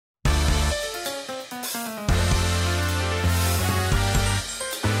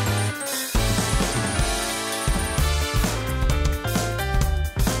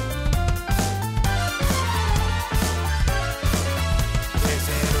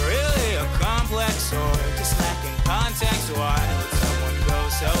why would someone go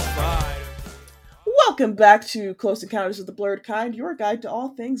so far? Welcome back to Close Encounters of the Blurred Kind, your guide to all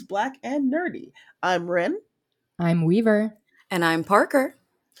things black and nerdy. I'm Ren. I'm Weaver. And I'm Parker.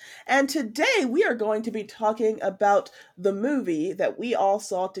 And today we are going to be talking about the movie that we all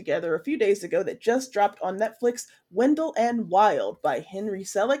saw together a few days ago that just dropped on Netflix, Wendell and Wild by Henry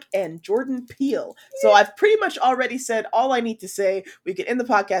Selick and Jordan Peele. So I've pretty much already said all I need to say. We can end the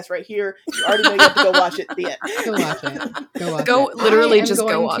podcast right here. You already know you have to go watch it at the end. Go watch it. Go watch Go it. literally just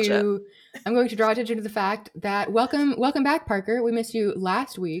go watch it. I'm going to draw attention to the fact that welcome back, Parker. We missed you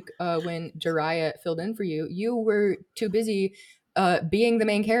last week when Jiraiya filled in for you. You were too busy being the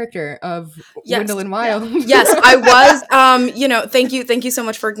main character of Wendell and Wild. Yes, I was. Thank you so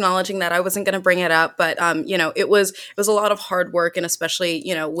much for acknowledging that. I wasn't going to bring it up, but it was a lot of hard work, and especially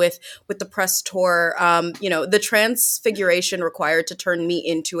with the press tour, the transfiguration required to turn me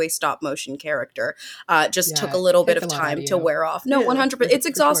into a stop motion character took a little bit of time to wear off. No, 100%. It's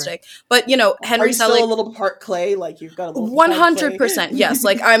exhausting, sure. But Henry Are you Selick, still a little part clay? Like you've got a little 100%. Yes,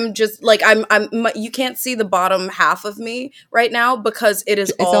 like I'm just like I'm. You can't see the bottom half of me right now. Because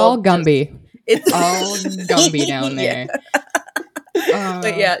it's all Gumby. It's all Gumby down there.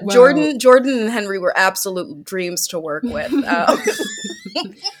 But yeah, well, Jordan and Henry were absolute dreams to work with.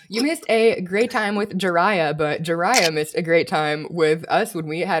 You missed a great time with Jiraiya, but Jiraiya missed a great time with us when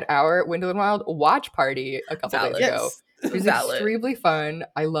we had our Wendell and Wild watch party a couple days ago. It was extremely fun.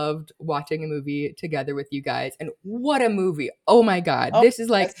 I loved watching a movie together with you guys. And what a movie. Oh my God. This is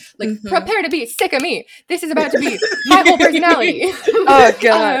like prepare to be sick of me. This is about to be my whole personality. Oh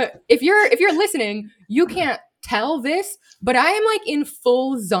God. If you're listening, you can't tell this, but I am like in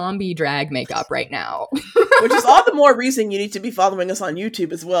full zombie drag makeup right now. Which is all the more reason you need to be following us on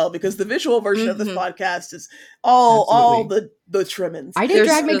YouTube as well, because the visual version of this podcast is all the trimmings. I did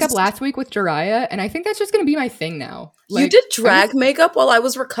drag makeup last week with Jiraiya, and I think that's just going to be my thing now. Like, you did drag makeup while I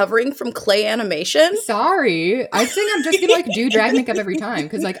was recovering from clay animation? Sorry. I think I'm just going to do drag makeup every time,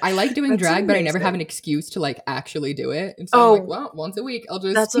 because I like doing drag, but I never have an excuse to actually do it. And so I'm well, once a week, I'll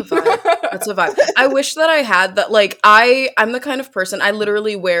just... That's a vibe. That's a vibe. I wish that I had that. I'm the kind of person, I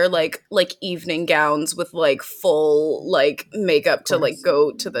literally wear evening gowns with full makeup to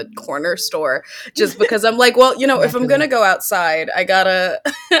go to the corner store, just because I'm if I'm gonna go outside, I gotta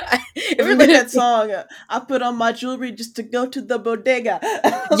remember that song, I put on my jewelry just to go to the bodega.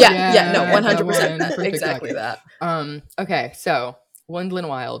 Yeah, no, 100%. Exactly that. Okay, so Wendell and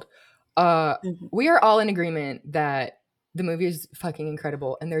Wild. We are all in agreement that the movie is fucking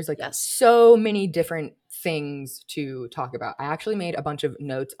incredible, and there's so many different things to talk about. I actually made a bunch of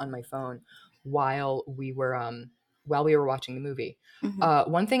notes on my phone while we were watching the movie.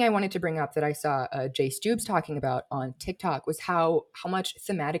 One thing I wanted to bring up that I saw Jay Stubes talking about on TikTok was how much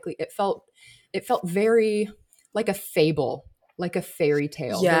thematically it felt very like a fable, like a fairy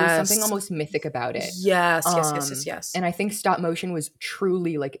tale. Yes. There was something almost mythic about it. Yes. And I think stop motion was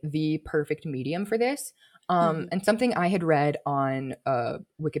truly the perfect medium for this. And something I had read on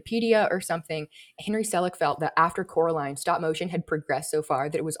Wikipedia or something, Henry Selick felt that after Coraline, stop motion had progressed so far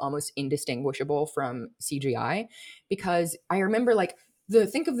that it was almost indistinguishable from CGI. Because I remember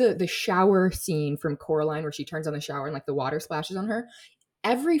think of the shower scene from Coraline where she turns on the shower and the water splashes on her.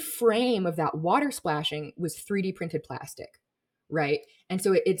 Every frame of that water splashing was 3D printed plastic, right? And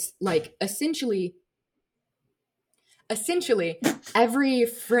so it's essentially every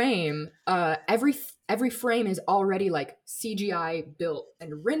frame is already CGI built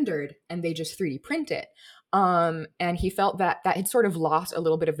and rendered, and they just 3D print it. And he felt that had sort of lost a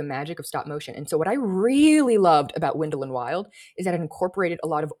little bit of the magic of stop motion. And so what I really loved about Wendell and Wild is that it incorporated a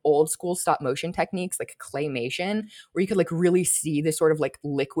lot of old school stop motion techniques like claymation, where you could really see this sort of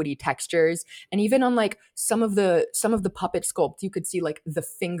liquidy textures. And even on some of the puppet sculpts, you could see the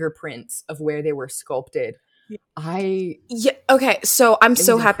fingerprints of where they were sculpted. Okay, so I'm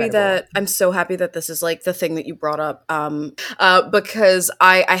so happy that this is the thing that you brought up, because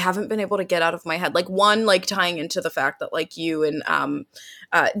I haven't been able to get out of my head tying into the fact that you and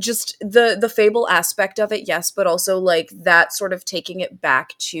just the fable aspect of it, yes, but also that sort of taking it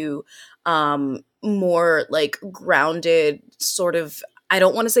back to more grounded sort of, I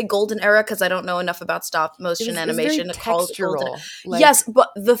don't want to say golden era because I don't know enough about stop motion animation to call it golden. Yes, but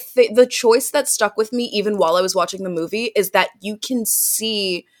the choice that stuck with me even while I was watching the movie is that you can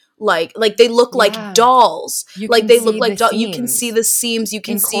see they look like dolls. They look like dolls. You can see the seams. You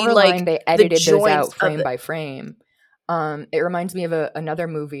can see Coraline, they edited the those out frame by frame. It reminds me of another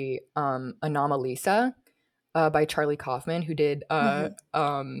movie, Anomalisa, by Charlie Kaufman, who did Being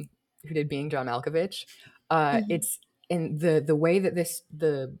John Malkovich. and the way that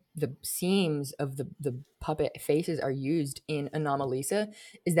the seams of the puppet faces are used in Anomalisa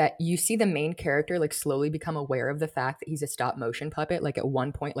is that you see the main character like slowly become aware of the fact that he's a stop motion puppet. Like at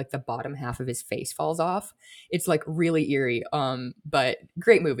one point, like the bottom half of his face falls off. It's like really eerie. But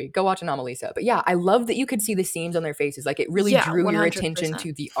great movie. Go watch Anomalisa. But yeah, I love that you could see the seams on their faces. Like it really drew 100%. Your attention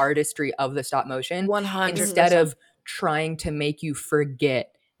to the artistry of the stop motion 100%. Instead of trying to make you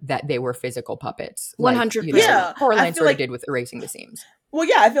forget that they were physical puppets. 100%. Yeah, Coraline sort of did with erasing the seams. Well,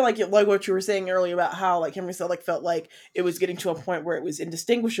 yeah, I feel like what you were saying earlier about how like Henry Selick felt like it was getting to a point where it was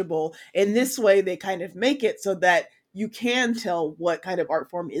indistinguishable. In this way, they kind of make it so that you can tell what kind of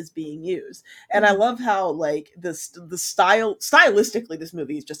art form is being used. And I love how like the stylistically, this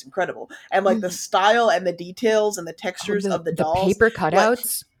movie is just incredible. And like the style and the details and the textures of the dolls. The paper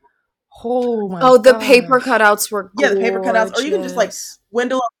cutouts. Like, the paper cutouts were gorgeous. Yeah, the paper cutouts, or even just like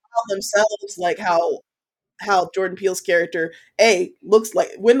Wendell and Wild themselves, like how Jordan Peele's character looks like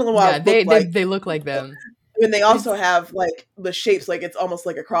Wendell and Wild. Yeah, they look like them. And they also have like the shapes, like it's almost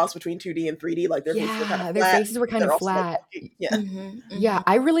like a cross between 2D and 3D. Like their faces were kind of flat. Their faces were kind of flat. Like, Yeah,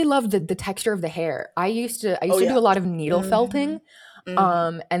 I really loved the texture of the hair. I used to do a lot of needle felting.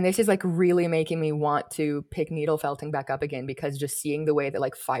 And this is like really making me want to pick needle felting back up again, because just seeing the way that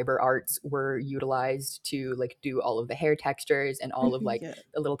like fiber arts were utilized to like do all of the hair textures and all of like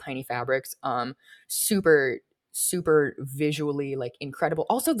the little tiny fabrics, super visually like incredible.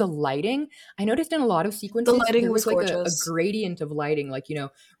 Also the lighting, I noticed in a lot of sequences the lighting there was like a gorgeous. gradient of lighting, like, you know,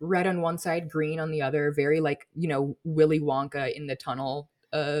 red on one side, green on the other, very like, you know, Willy Wonka in the tunnel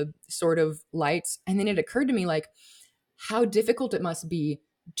sort of lights. And then it occurred to me like how difficult it must be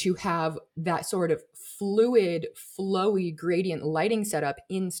to have that sort of fluid, flowy gradient lighting setup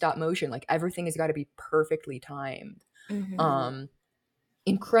in stop motion. Like everything has got to be perfectly timed.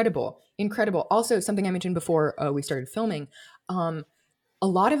 Incredible. Also, something I mentioned before we started filming, a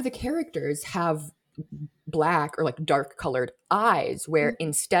lot of the characters have black or like dark colored eyes, where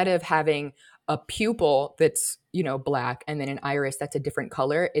instead of having a pupil that's, you know, black and then an iris that's a different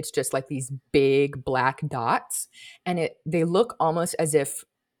color, it's just like these big black dots, and they look almost as if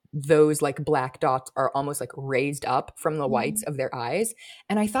those like black dots are almost like raised up from the whites of their eyes.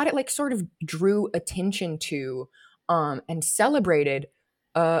 And I thought it like sort of drew attention to and celebrated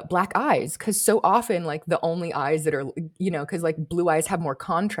black eyes, because so often like the only eyes that are, you know, because like blue eyes have more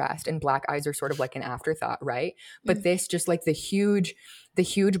contrast and black eyes are sort of like an afterthought, right? But this just like the huge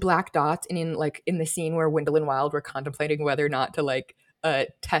black dots, and in the scene where Wendell and Wild were contemplating whether or not to like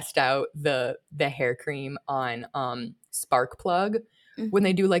test out the hair cream on Sparkplug, when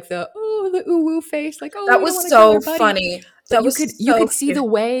they do like the ooh woo face, like, oh, that was so funny. That you could see the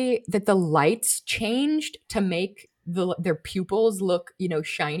way that the lights changed to make their pupils look, you know,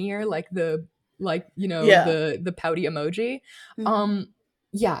 shinier, like the pouty emoji.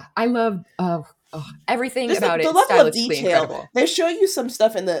 Yeah, I love everything just about the it. Level of detail. Incredible. They show you some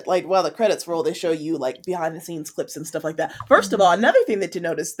stuff in the like while the credits roll. They show you like behind the scenes clips and stuff like that. First of all, another thing that to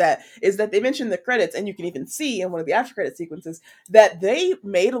notice that is that they mentioned the credits, and you can even see in one of the after credit sequences that they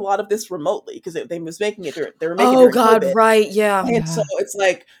made a lot of this remotely, because they was making it. They were making. Oh God, COVID. Right? Yeah. And so it's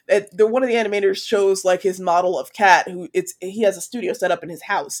like one of the animators shows like his model of cat, he has a studio set up in his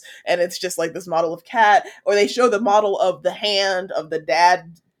house, and it's just like this model of cat, or they show the model of the hand of the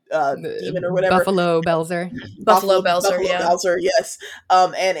dad. Demon or whatever. Buffalo Belzer, yes.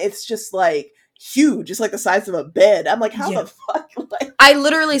 And it's just like huge. It's like the size of a bed. I'm like, how the fuck? Like, I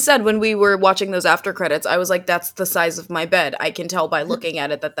literally said when we were watching those after credits, I was like, that's the size of my bed. I can tell by looking at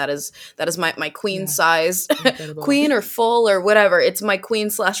it that is my queen size, queen or full or whatever. It's my queen /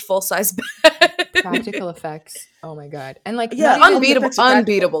 full size bed. Practical effects. Oh my God. And like,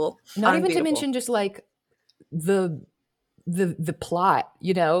 unbeatable. Not even to mention just like the plot,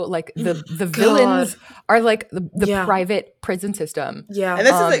 you know, like the villains are like the private prison system. Yeah. And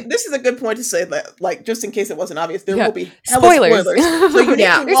this is a good point to say that, like, just in case it wasn't obvious, there will be spoilers. So you need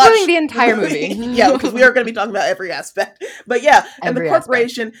to watch, spoiling the entire movie. Yeah, because we are going to be talking about every aspect. But yeah, and the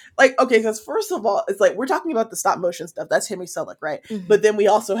corporation, like, okay, because first of all, it's like we're talking about the stop motion stuff. That's Henry Selick, right? But then we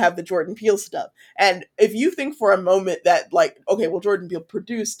also have the Jordan Peele stuff. And if you think for a moment that, like, okay, well, Jordan Peele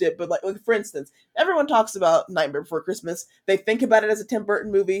produced it, but like for instance, everyone talks about Nightmare Before Christmas. They think about it as a Tim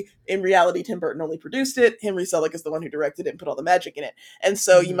Burton movie. In reality, Tim Burton only produced it. Henry Selick is the one who directed it and put all the magic in it. And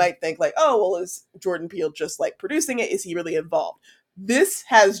so you might think like, oh, well, is Jordan Peele just like producing it? Is he really involved? this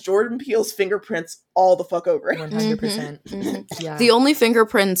has Jordan Peele's fingerprints all the fuck over it. 100%. Yeah. The only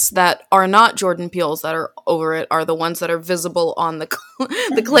fingerprints that are not Jordan Peele's that are over it are the ones that are visible on the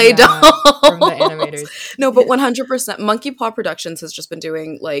clay doll from the animators. No, but 100% Monkey Paw Productions has just been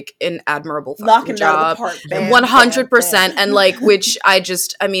doing like an admirable knocking job. Out of the park, 100%, and like which I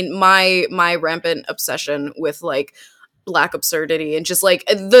mean my rampant obsession with like Black absurdity and just like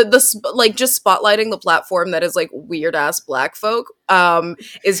the like just spotlighting the platform that is like weird ass Black folk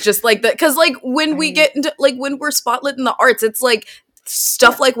is just like that, because like when we get into like when we're spotlighting the arts, it's like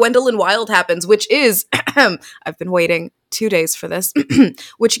stuff like Wendell and Wild happens, which is I've been waiting 2 days for this,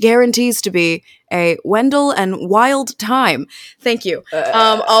 which guarantees to be a Wendell and Wild time. Thank you.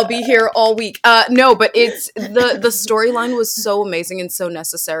 I'll be here all week. No, but it's the storyline was so amazing and so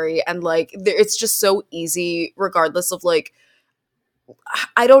necessary, and like it's just so easy, regardless of like,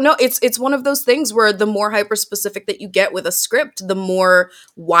 I don't know. It's one of those things where the more hyper specific that you get with a script, the more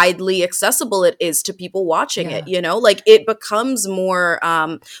widely accessible it is to people watching it. You know, like it becomes more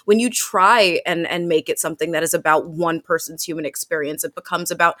when you try and make it something that is about one person's human experience. It becomes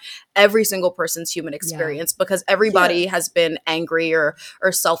about every single person's human experience, because everybody has been angry or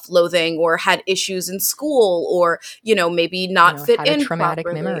self-loathing or had issues in school, or you know maybe not fit had in a traumatic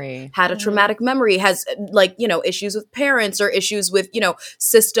properly, memory, had a traumatic memory, has like issues with parents or issues with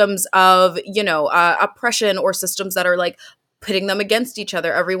systems of oppression, or systems that are like pitting them against each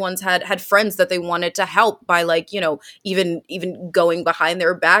other. Everyone's had friends that they wanted to help by like even going behind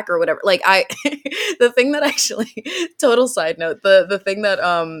their back or whatever. Like the thing that actually total side note, the thing that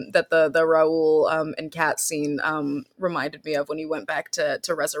that the Raoul and Kat scene reminded me of when he went back to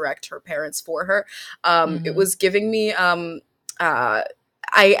resurrect her parents for her, it was giving me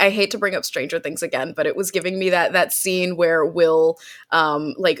I hate to bring up Stranger Things again, but it was giving me that scene where Will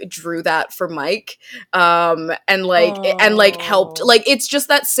like drew that for Mike and helped. Like it's just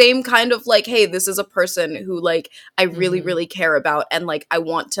that same kind of like, hey, this is a person who like I really really care about, and like I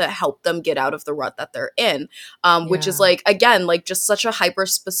want to help them get out of the rut that they're in, which is like again like just such a hyper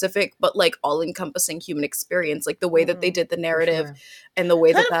specific but like all encompassing human experience. Like the way that they did the narrative and the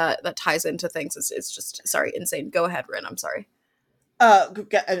way that ties into things is just insane. Go ahead, Rin. I'm sorry. I'm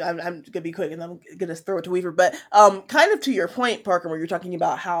gonna be quick and I'm gonna throw it to Weaver, but kind of to your point, Parker, where you're talking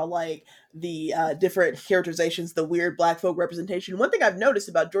about how like the different characterizations, the weird Black folk representation. One thing I've noticed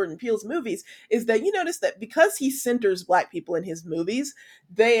about Jordan Peele's movies is that you notice that because he centers Black people in his movies,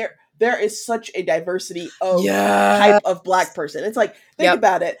 there is such a diversity of type of Black person. It's like, think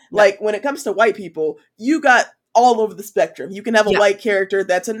about it. Like when it comes to white people, you got all over the spectrum. You can have a white character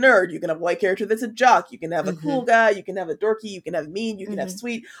that's a nerd. You can have a white character that's a jock. You can have a cool guy. You can have a dorky. You can have mean. You can have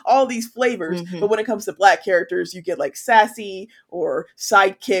sweet. All these flavors. But when it comes to Black characters, you get like sassy or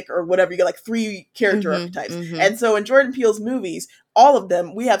sidekick or whatever. You get like 3 character archetypes. And so in Jordan Peele's movies, all of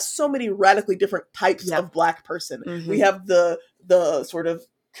them, we have so many radically different types of Black person. We have the sort of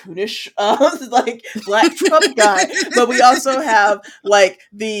coonish like Black Trump guy, but we also have like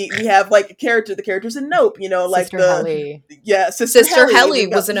the characters in Nope, like Sister Helly. Sister Helly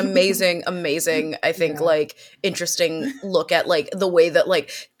was an amazing I think like interesting look at like the way that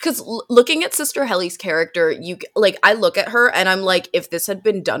like, because looking at Sister Helly's character, you like I look at her and I'm like, if this had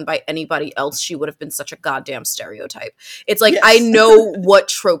been done by anybody else, she would have been such a goddamn stereotype. It's like I know what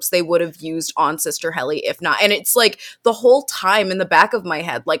tropes they would have used on Sister Helly if not, and it's like the whole time in the back of my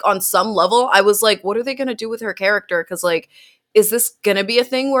head, like on some level I was like, what are they gonna do with her character? Because like, is this gonna be a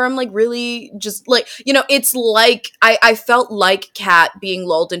thing where I'm like really just like, it's like I felt like Kat being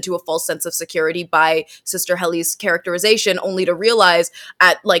lulled into a false sense of security by Sister Helly's characterization, only to realize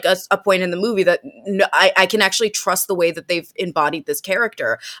at like a point in the movie that I can actually trust the way that they've embodied this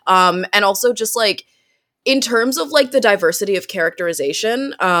character, and also just like in terms of like the diversity of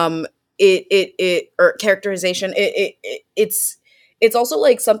characterization, it's also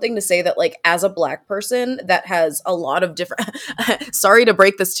like something to say that like as a Black person that has a lot of different sorry to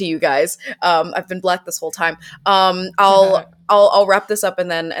break this to you guys, I've been Black this whole time, I'll wrap this up and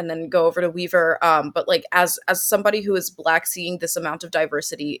then go over to Weaver, but like as somebody who is Black, seeing this amount of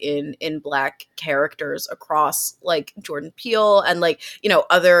diversity in Black characters across like Jordan Peele and like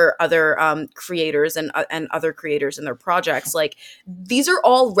other creators and other creators in their projects, like these are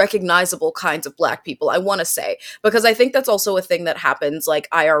all recognizable kinds of Black people, I want to say, because I think that's also a thing that happens like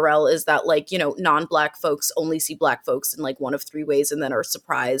IRL, is that like non-Black folks only see Black folks in like one of 3 ways and then are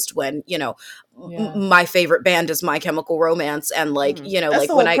surprised when my favorite band is My Chemical Romance, and like that's like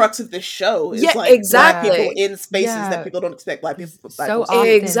the when whole crux of this show is like exactly Black people in spaces that people don't expect Black people. So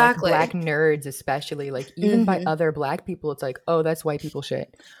often, like, Black nerds especially, like even by other Black people, it's like, oh, that's white people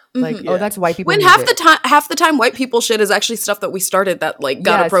shit. Like, Mhm. oh, that's white people When music. half the time white people shit is actually stuff that we started that like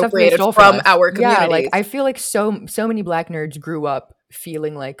got Yeah, stuff they appropriated stole from us. our Yeah, communities. like I feel like so many black nerds grew up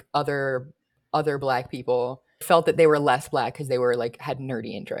feeling like other black people felt that they were less black because they were like had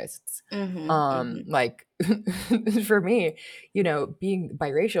nerdy interests. Like for me, you know, being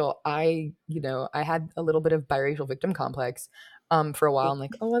biracial, I had a little bit of biracial victim complex for a while. I'm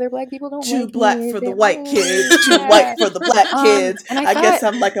like, oh, other black people don't Too like black me. for the They- white kids, too Yeah. white for the black kids. And I guess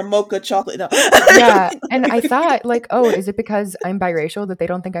I'm like a mocha chocolate. No. yeah, and I thought like, oh, is it because I'm biracial that they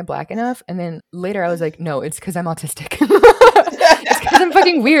don't think I'm black enough? And then later I was like, no, it's because I'm autistic. It's because I'm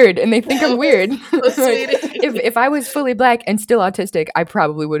fucking weird and they think I'm weird. Like, if I was fully black and still autistic, I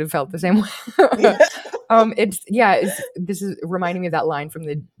probably would have felt the same way. This is reminding me of that line from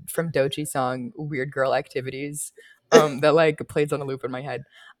Doechie's song "Weird Girl Activities," that like plays on a loop in my head.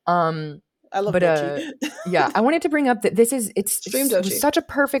 I love But Doechie. yeah, I wanted to bring up that it was such a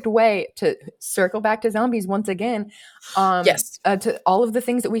perfect way to circle back to zombies once again. Yes. To all of the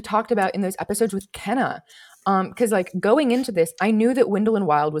things that we talked about in those episodes with Kenna. Because like going into this, I knew that Wendell and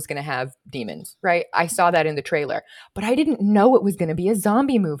Wild was going to have demons, right? I saw that in the trailer, but I didn't know it was going to be a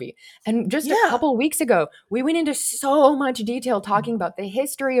zombie movie. And just a couple weeks ago, we went into so much detail talking about the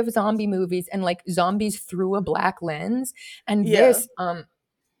history of zombie movies and like zombies through a black lens. And this,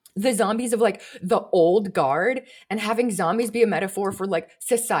 the zombies of like the old guard, and having zombies be a metaphor for like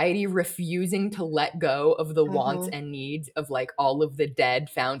society refusing to let go of the wants and needs of like all of the dead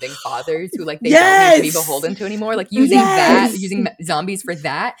founding fathers who like they don't need to be beholden to anymore, like using using zombies for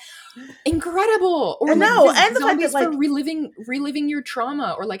that. Incredible. Or like and the zombies fact that, for reliving your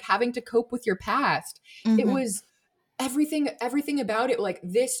trauma or like having to cope with your past. It was everything about it, like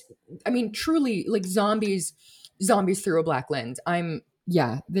this, I mean, truly like zombies through a black lens.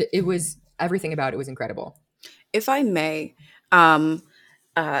 It was everything about it was incredible. If I may,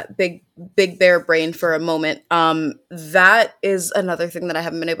 big bear brain for a moment. That is another thing that I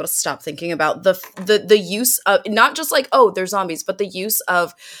haven't been able to stop thinking about. The use of not just like, oh, they're zombies, but the use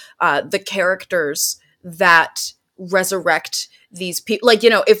of the characters that resurrect these people. Like, you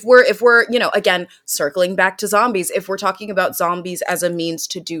know, if we're, you know, again, circling back to zombies, if we're talking about zombies as a means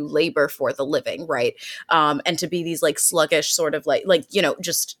to do labor for the living, right? And to be these like sluggish sort of like, you know,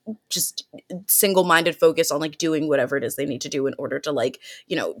 just single-minded focus on like doing whatever it is they need to do in order to like,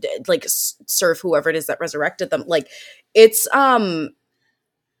 you know, like serve whoever it is that resurrected them. Like it's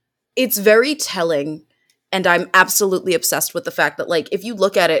very telling. And I'm absolutely obsessed with the fact that, like, if you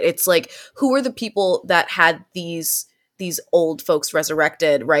look at it, it's like, who are the people that had these old folks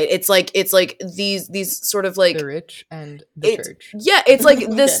resurrected, right? It's like these sort of like the rich and the church. Yeah, it's like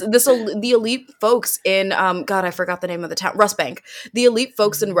the elite folks in God, I forgot the name of the town, Rust Bank. The elite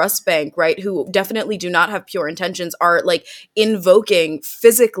folks in Rust Bank, right, who definitely do not have pure intentions, are like invoking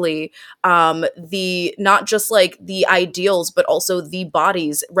physically the not just like the ideals, but also the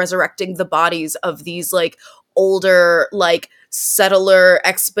bodies, resurrecting the bodies of these like older like settler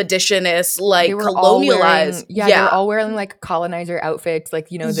expeditionists, like colonialized. They were all wearing like colonizer outfits,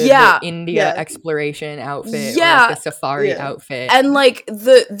 like, you know, the India exploration outfit, or like the safari outfit, and like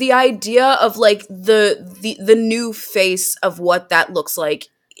the idea of like the new face of what that looks like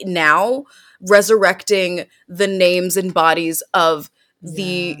now, resurrecting the names and bodies of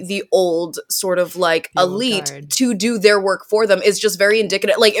the old sort of like elite to do their work for them is just very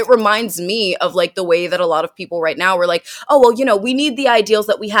indicative. Like, it reminds me of like the way that a lot of people right now were like, oh, well, you know, we need the ideals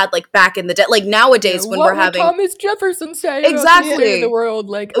that we had like back in the day. Like nowadays, when we're having Thomas Jefferson say exactly the world,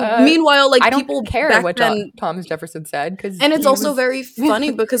 like meanwhile, like I people don't care what Thomas Jefferson said, because and it's also very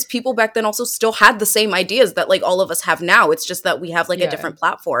funny because people back then also still had the same ideas that like all of us have now. It's just that we have like a different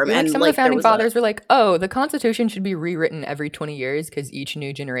platform. Like, and some like of the founding fathers were like, oh, the Constitution should be rewritten every 20 years because each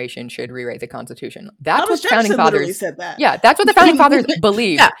new generation should rewrite the Constitution. That's what the founding fathers said that. Yeah, that's what the founding fathers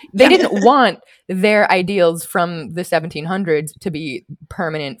believed. They didn't want their ideals from the 1700s to be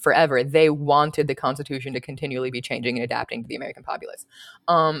permanent forever. They wanted the Constitution to continually be changing and adapting to the American populace.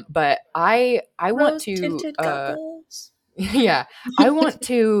 But I want to yeah, I want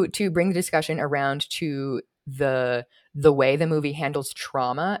to bring the discussion around to the way the movie handles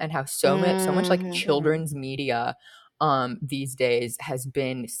trauma, and how so much like children's media these days has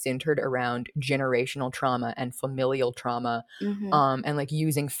been centered around generational trauma and familial trauma, and like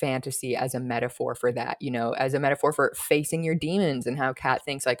using fantasy as a metaphor for that, you know, as a metaphor for facing your demons, and how Kat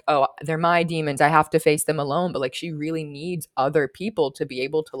thinks like, oh, they're my demons, I have to face them alone, but like she really needs other people to be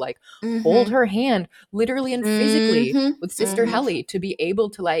able to like hold her hand literally and physically with Sister Helly, to be able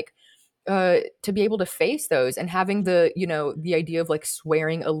to like to be able to face those, and having the, you know, the idea of like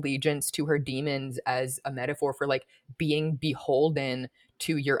swearing allegiance to her demons as a metaphor for like being beholden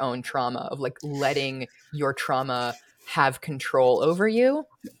to your own trauma, of like letting your trauma have control over you.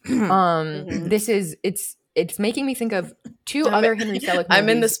 This is, it's making me think of two other Henry Selick movies. I'm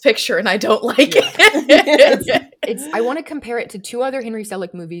in this picture and I don't like it. It's I want to compare it to two other Henry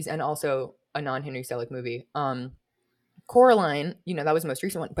Selick movies and also a non-Henry Selick movie. Coraline, you know, that was the most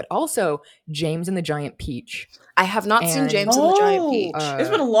recent one, but also James and the Giant Peach. I have not seen James and the Giant Peach. It's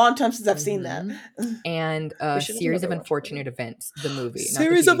been a long time since I've seen that. And Series of Unfortunate Events, the movie.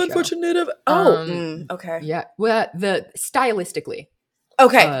 Series of Unfortunate Events. Okay. Yeah. Well, the stylistically.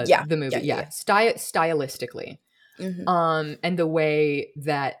 Okay. The movie. Yeah. Stylistically. And the way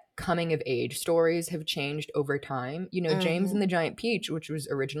that coming of age stories have changed over time. You know, James and the Giant Peach, which was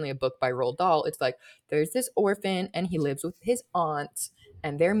originally a book by Roald Dahl, it's like there's this orphan and he lives with his aunts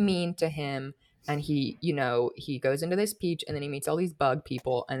and they're mean to him, and he, you know, he goes into this peach and then he meets all these bug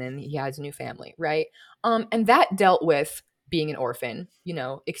people and then he has a new family, right? And that dealt with being an orphan, you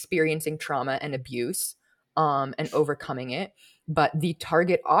know, experiencing trauma and abuse, and overcoming it. But the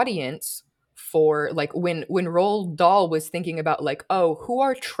target audience for like when Roald Dahl was thinking about like, oh, who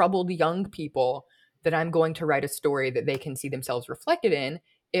are troubled young people that I'm going to write a story that they can see themselves reflected in,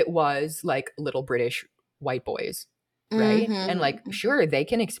 it was like little British white boys, right? And like, sure, they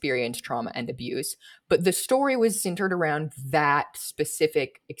can experience trauma and abuse, but the story was centered around that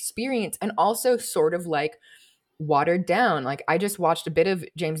specific experience and also sort of like watered down. Like I just watched a bit of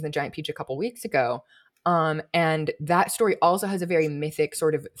James and the Giant Peach a couple weeks ago. And that story also has a very mythic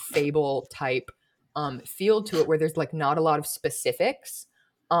sort of fable type feel to it, where there's like not a lot of specifics.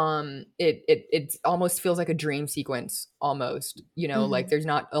 It almost feels like a dream sequence almost, you know, like there's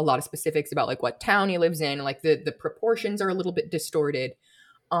not a lot of specifics about like what town he lives in, like the proportions are a little bit distorted.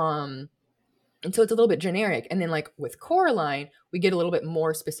 And so it's a little bit generic. And then like with Coraline, we get a little bit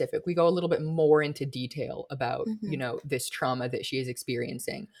more specific. We go a little bit more into detail about, you know, this trauma that she is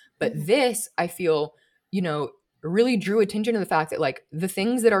experiencing. But this, I feel, you know, really drew attention to the fact that like the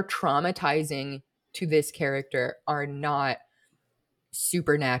things that are traumatizing to this character are not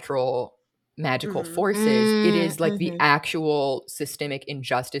supernatural magical forces. It is like the actual systemic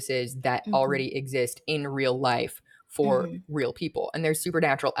injustices that already exist in real life for real people. And there's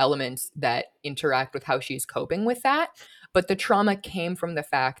supernatural elements that interact with how she's coping with that. But the trauma came from the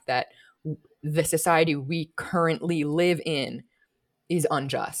fact that the society we currently live in is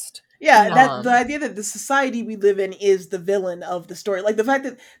unjust. Yeah, that the idea that the society we live in is the villain of the story. Like the fact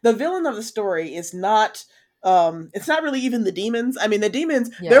that the villain of the story is not it's not really even the demons. I mean, the demons,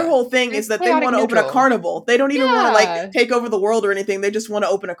 their whole thing is that they want to open a carnival. They don't even want to like take over the world or anything. They just want to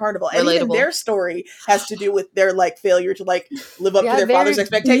open a carnival. And even their story has to do with their like failure to like live up to their father's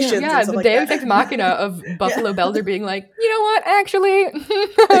expectations. Yeah, and stuff the like Deus Ex Machina of Buffalo Belzer being like, you know what, actually,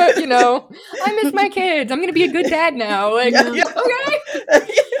 you know, I miss my kids. I'm going to be a good dad now. Like, okay.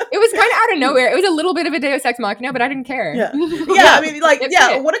 It was kind of out of nowhere. It was a little bit of a Deus Ex Machina, but I didn't care. Yeah, I mean, like,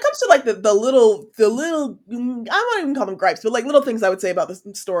 when it comes to like the little, I won't even call them gripes, but like little things I would say about this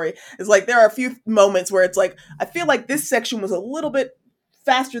story is like there are a few moments where it's like I feel like this section was a little bit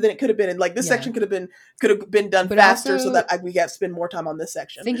faster than it could have been, and like this section could have been done but faster, so that we got to spend more time on this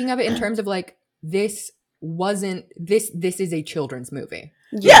section. Thinking of it in terms of like this is a children's movie.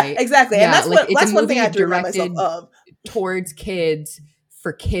 Yeah, right? Exactly, and that's one thing I have to remind myself of towards kids,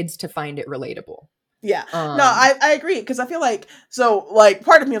 for kids to find it relatable. Yeah, no, I agree, because I feel like, so like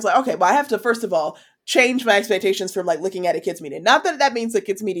part of me was like, okay, well I have to first of all change my expectations from like looking at a kids media. Not that that means that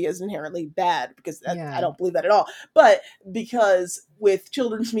kids media is inherently bad, because I don't believe that at all, but because with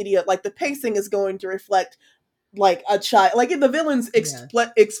children's media, like the pacing is going to reflect like a child, like the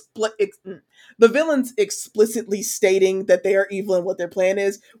villains explicitly stating that they are evil and what their plan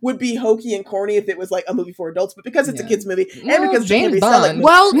is would be hokey and corny if it was like a movie for adults, but because it's a kids movie and because James Bond.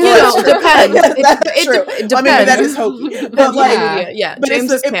 Well, you know, depends. That's true. It depends. I mean, that is hokey, but like, but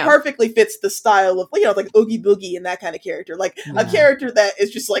James it perfectly fits the style of, you know, like Oogie Boogie and that kind of character, like a character that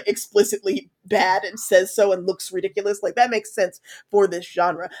is just like explicitly bad and says so and looks ridiculous. Like that makes sense for this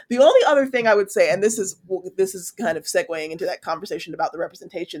genre. The only other thing I would say, and this is kind of segueing into that conversation about the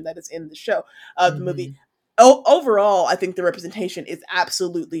representation that is in the show, the movie. Overall, I think the representation is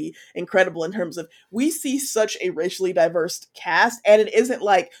absolutely incredible in terms of we see such a racially diverse cast, and it isn't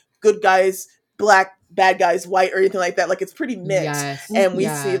like good guys, black, bad guys, white, or anything like that. Like it's pretty mixed, and we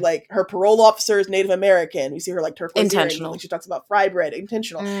see like her parole officer is Native American. We see her like turquoise intentional. She talks about fry bread,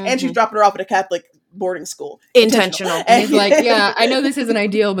 intentional, and she's dropping her off at a Catholic boarding school, intentional. And he's like, yeah, I know this isn't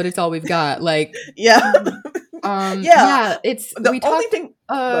ideal, but it's all we've got. Like, yeah. Yeah. It's The we only talked thing.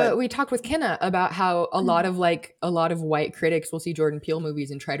 But we talked with Kenna about how a lot of white critics will see Jordan Peele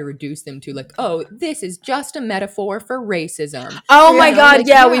movies and try to reduce them to like, oh, this is just a metaphor for racism. Oh Yeah. my god, Like,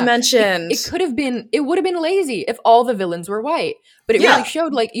 yeah, we mentioned. it would have been lazy if all the villains were white, but it Yeah. really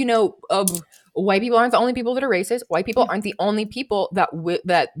showed like, white people aren't the only people that are racist. White people aren't the only people that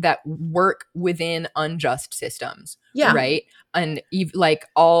that work within unjust systems. Yeah. Right. And like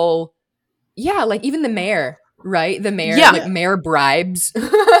all, yeah, like even the mayor, right? The mayor, Yeah. like mayor bribes.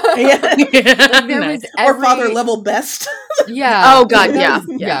 yeah. Like there Nice. was Or Father Level Best. yeah. Oh, God, that yeah. was-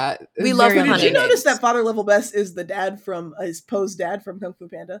 We it was love very the Did you honey notice names. that Father Level Best is the dad from his Poe's dad from Kung Fu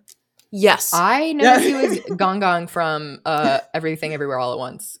Panda? Yes. I noticed he was Gong Gong from Everything Everywhere All at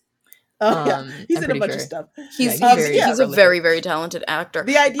Once. Oh yeah, he's I'm in a pretty bunch sure. of stuff. Yeah, He's a very, very talented actor.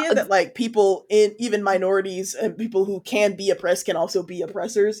 The idea that like people in even minorities and people who can be oppressed can also be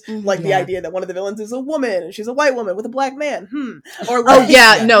oppressors. Like the Yeah. idea that one of the villains is a woman and she's a white woman with a black man. Or Oh like,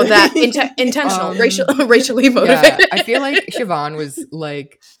 yeah, no, that intentional, racially motivated. Yeah, I feel like Siobhan was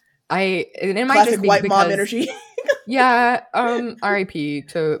like, it might classic just be white because, mom energy. yeah, RIP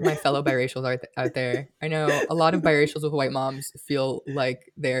to my fellow biracials out there. I know a lot of biracials with white moms feel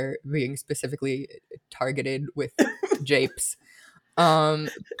like they're being specifically targeted with japes.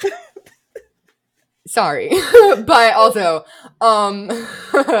 Sorry. But also, Siobhan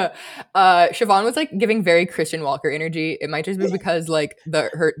was like giving very Christian Walker energy. It might just be because like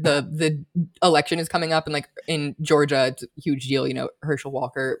the election is coming up and like in Georgia, it's a huge deal, Herschel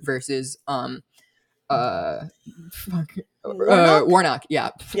Walker versus Warnock. Yeah.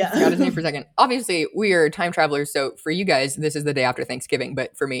 Forgot his name for a second. Obviously, we are time travelers, so for you guys, this is the day after Thanksgiving,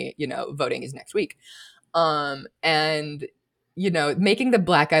 but for me, voting is next week. And making the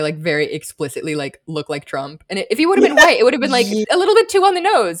black guy like very explicitly like look like Trump, and if he would have been white, it would have been like a little bit too on the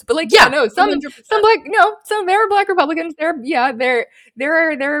nose. But like, some 100%. black, there are black Republicans. There are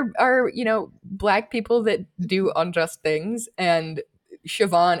black people that do unjust things, and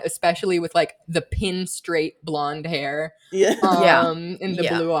Siobhan, especially with like the pin straight blonde hair, Yeah. and the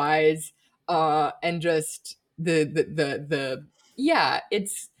blue eyes, and just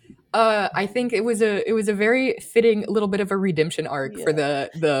it's. I think it was a very fitting little bit of a redemption arc for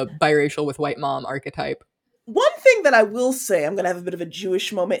the biracial with white mom archetype. One thing that I will say, I'm going to have a bit of a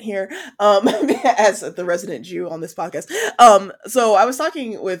Jewish moment here, as the resident Jew on this podcast. So I was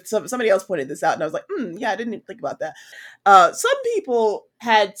talking with somebody else pointed this out, and I was like, yeah, I didn't even think about that. Some people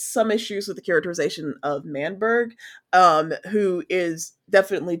had some issues with the characterization of Manberg, who is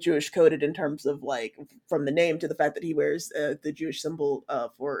definitely Jewish coded in terms of like from the name to the fact that he wears the Jewish symbol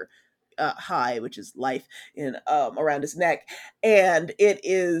for high, which is life, in around his neck, and it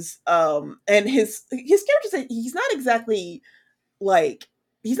is and his character, he's not exactly like,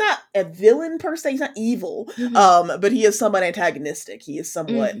 he's not a villain per se, he's not evil, but he is somewhat antagonistic. He is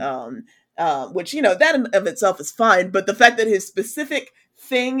somewhat which that in of itself is fine, but the fact that his specific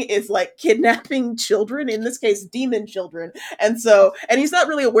thing is like kidnapping children, in this case demon children, and he's not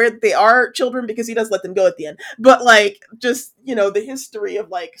really aware that they are children because he does let them go at the end, but like just the history of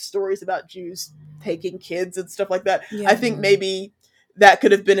like stories about Jews taking kids and stuff like that. I think maybe that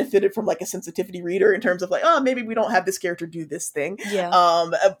could have benefited from like a sensitivity reader in terms of like, oh, maybe we don't have this character do this thing.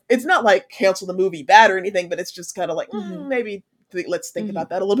 It's not like cancel the movie bad or anything, but it's just kind of like maybe let's think about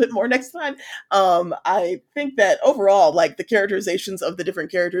that a little bit more next time. I think that overall, like the characterizations of the different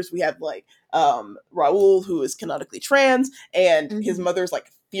characters, we have like Raul, who is canonically trans, and his mother's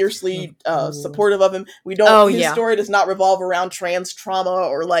like fiercely supportive of him. We don't his story does not revolve around trans trauma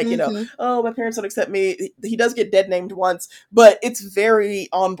or like oh, my parents don't accept me. He does get dead named once, but it's very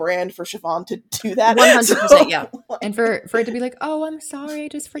on brand for Siobhan to do that 100%. Yeah. And for it to be like, oh, I'm sorry, I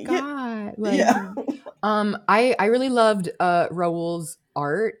just forgot. I really loved Raul's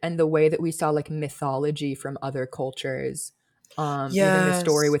art and the way that we saw like mythology from other cultures. Even the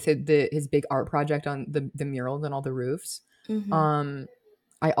story with his big art project on the murals on all the roofs.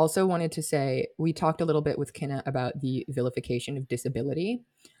 I also wanted to say, we talked a little bit with Kenna about the vilification of disability.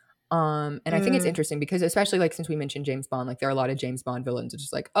 And I think it's interesting because, especially like since we mentioned James Bond, like there are a lot of James Bond villains. It's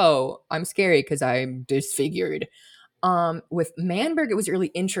just like, oh, I'm scary because I'm disfigured. With Manberg, it was really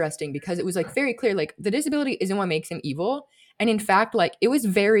interesting because it was like very clear, like the disability isn't what makes him evil. And in fact, like it was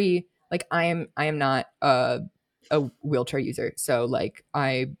very like, I am not a wheelchair user. So like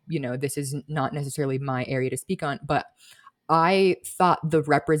this is not necessarily my area to speak on, but I thought the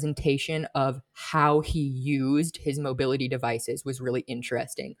representation of how he used his mobility devices was really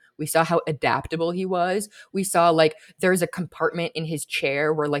interesting. We saw how adaptable he was. We saw like there's a compartment in his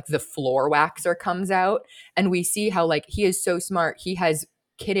chair where like the floor waxer comes out, and we see how like he is so smart. He has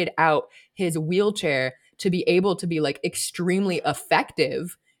kitted out his wheelchair to be able to be like extremely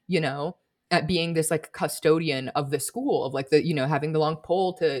effective, at being this like custodian of the school, of like the, having the long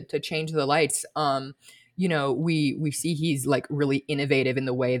pole to change the lights. We see he's like really innovative in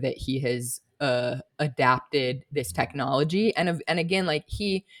the way that he has adapted this technology. And again, like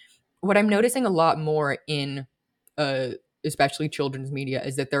what I'm noticing a lot more in especially children's media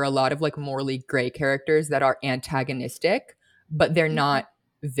is that there are a lot of like morally gray characters that are antagonistic, but they're not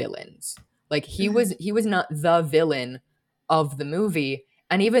villains. Like he was not the villain of the movie.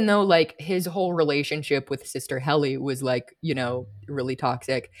 And even though like his whole relationship with Sister Helly was like, really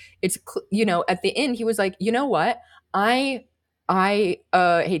toxic, it's at the end he was like, you know what? I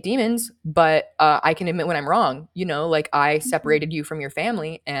hate demons, but I can admit when I'm wrong. Like I separated you from your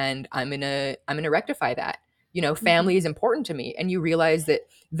family, and I'm gonna rectify that. Family is important to me. And you realize that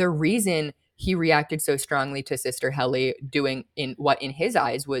the reason he reacted so strongly to Sister Helly doing in what in his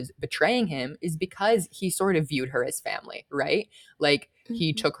eyes was betraying him is because he sort of viewed her as family, right? Like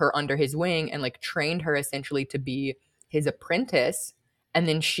he took her under his wing and like trained her essentially to be his apprentice, and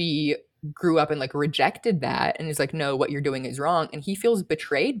then she grew up and like rejected that and is like, no, what you're doing is wrong, and he feels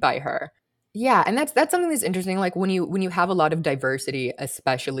betrayed by her. Yeah, and that's something that's interesting. Like when you have a lot of diversity,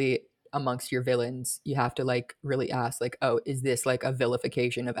 especially amongst your villains, you have to like really ask like, oh, is this like a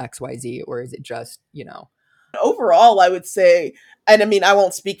vilification of XYZ, or is it just, Overall, I would say, and I mean, I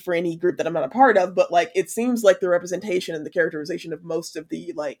won't speak for any group that I'm not a part of, but like it seems like the representation and the characterization of most of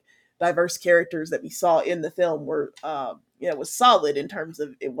the like diverse characters that we saw in the film were was solid in terms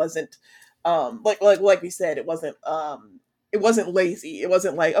of it wasn't like we said, it wasn't lazy. It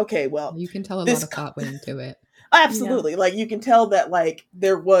wasn't like, okay, well, you can tell a lot of thought went into it. Absolutely. Yeah. Like you can tell that like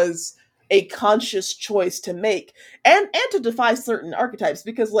there was a conscious choice to make and to defy certain archetypes,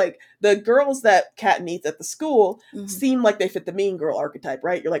 because like the girls that Kat meets at the school seem like they fit the mean girl archetype,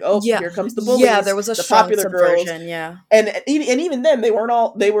 right? You're like, oh, here comes the bullies. Yeah, there was a the strong popular subversion, girls. yeah. And even then they weren't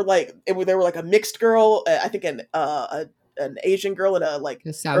all, they were like a mixed girl, I think an Asian girl and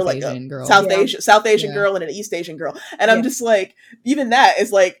a South Asian girl. South Asian girl and an East Asian girl. And I'm just like, even that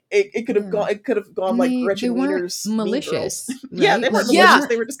is like it could have gone like Gretchen Wiener's malicious. Right? Yeah, they weren't malicious.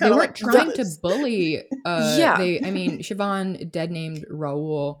 They were just kind of like trying to bully Siobhan dead named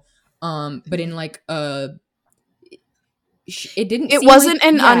Raul. But in like it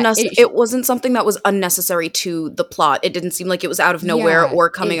wasn't something that was unnecessary to the plot. It didn't seem like it was out of nowhere or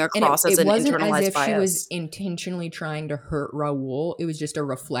coming across as an internalized bias. It wasn't as if she was intentionally trying to hurt Raul. It was just a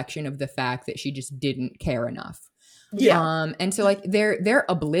reflection of the fact that she just didn't care enough. Yeah. And so like they're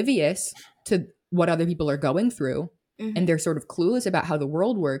oblivious to what other people are going through, and they're sort of clueless about how the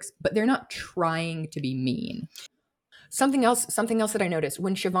world works, but they're not trying to be mean. Something else that I noticed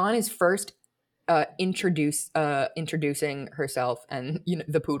when Siobhan is first introducing herself and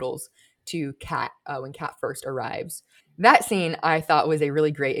the poodles to Kat when Kat first arrives. That scene I thought was a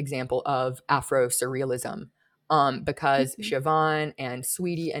really great example of Afro surrealism, because Siobhan and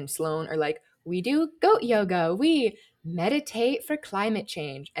Sweetie and Sloane are like, we do goat yoga, we meditate for climate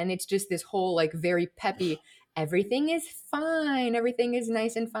change, and it's just this whole like very peppy, everything is fine, everything is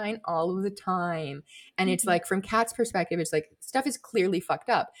nice and fine all of the time. And it's like, from Kat's perspective, it's like stuff is clearly fucked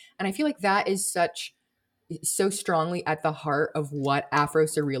up. And I feel like that is so strongly at the heart of what Afro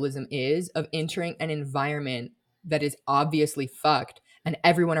surrealism is, of entering an environment that is obviously fucked and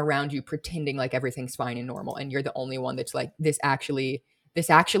everyone around you pretending like everything's fine and normal, and you're the only one that's like, this actually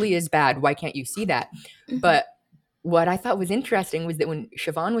is bad, why can't you see that? But what I thought was interesting was that when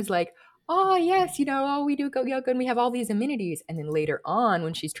Siobhan was like, oh, yes, we do goat yoga and we have all these amenities. And then later on,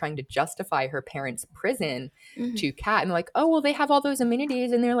 when she's trying to justify her parents' prison to Kat, and they're like, oh, well, they have all those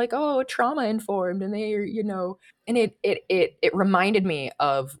amenities. And they're like, oh, trauma informed. And they're, and it reminded me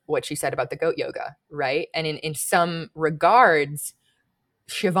of what she said about the goat yoga, right? And in some regards,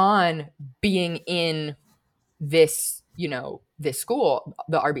 Siobhan being in this, this school,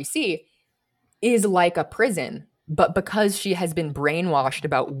 the RBC, is like a prison. But because she has been brainwashed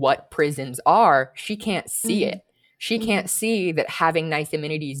about what prisons are, she can't see it. She can't see that having nice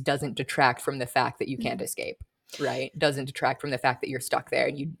amenities doesn't detract from the fact that you can't escape, right? Doesn't detract from the fact that you're stuck there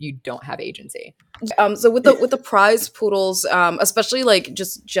and you don't have agency. So with the prize poodles, especially like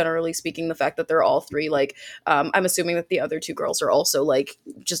just generally speaking, the fact that they're all three, like I'm assuming that the other two girls are also like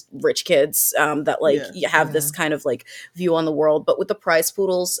just rich kids that like have this kind of like view on the world. But with the prize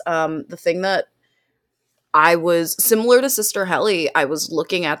poodles, the thing that I was similar to Sister Helly, I was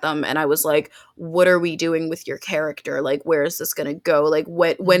looking at them and I was like, what are we doing with your character? Like, where is this going to go? Like,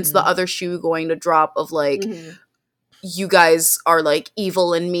 when's the other shoe going to drop of like, you guys are like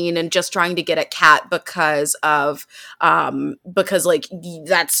evil and mean and just trying to get at Kat because like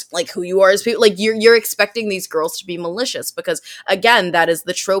that's like who you are as people. Like you're expecting these girls to be malicious because again, that is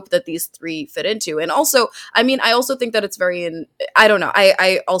the trope that these three fit into. And also, I mean, I also think that it's I don't know.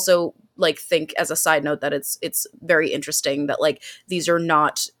 I also like think as a side note that it's very interesting that like these are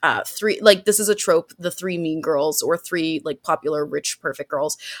not three, like this is a trope, the three mean girls or three like popular rich perfect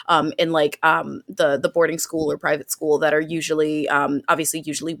girls in like the boarding school or private school that are usually obviously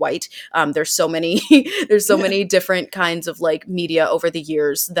usually white. There's so many there's so many different kinds of like media over the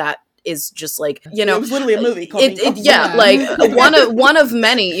years that is just like, you know, it was literally a movie called like one of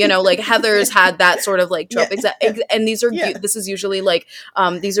many, you know, like Heather's had that sort of like trope and these are this is usually like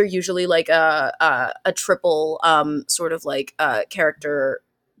these are usually like a triple sort of like character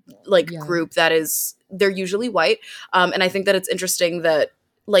like group that is, they're usually white, and I think that it's interesting that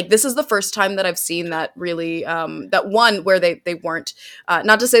like this is the first time that I've seen that really that one where they weren't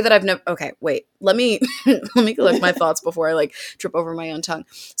not to say that I've never, okay, wait, let me let me collect my thoughts before I like trip over my own tongue.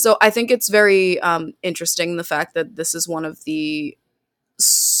 So I think it's very interesting the fact that this is one of the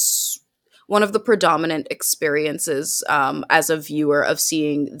predominant experiences as a viewer of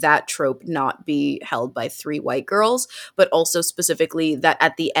seeing that trope not be held by three white girls, but also specifically that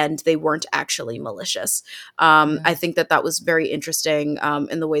at the end they weren't actually malicious. I think that was very interesting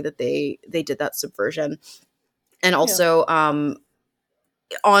in the way that they did that subversion. And also on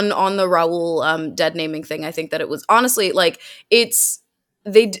the Raoul dead naming thing, I think that it was honestly like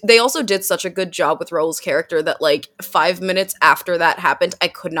they also did such a good job with Raoul's character that like 5 minutes after that happened, I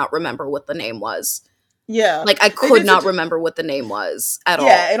could not remember what the name was. Yeah. Like I could not remember what the name was at all.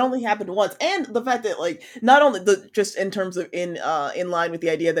 Yeah, it only happened once. And the fact that like not only just in terms of in line with the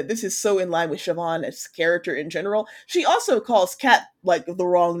idea that this is so in line with Siobhan's character in general, she also calls Kat like the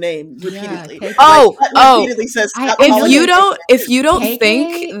wrong name repeatedly. Repeatedly says if you don't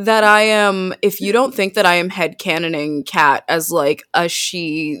think that I am headcanoning Kat as like a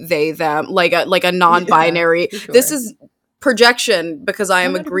she, they, them, like a non-binary, this is projection because I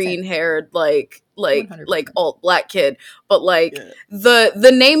am 100%. A green-haired like 100%. Alt black kid, but like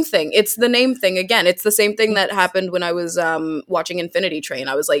the name thing, it's the name thing again. It's the same thing that happened when I was watching Infinity Train.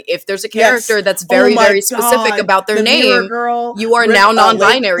 I was like, if there's a character that's very very specific about their name, you are now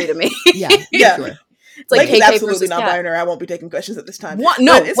non-binary to me. Sure. It's like KK absolutely non-binary. I won't be taking questions at this time.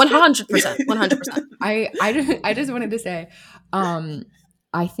 No, 100%. I just wanted to say,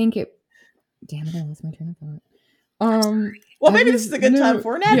 I think it. Damn it! I lost my train of thought. Well, maybe this is a good time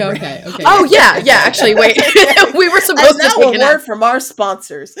for an ad break. Okay. Oh yeah. Actually, wait. We were supposed to take a word from our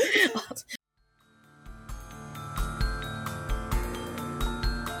sponsors.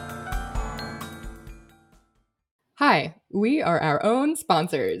 Hi, we are our own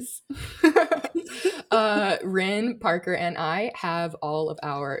sponsors. Rin, Parker, and I have all of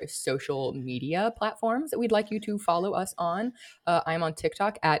our social media platforms that we'd like you to follow us on. I'm on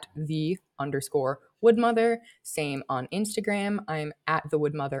TikTok at _Woodmother. Same on Instagram. I'm at the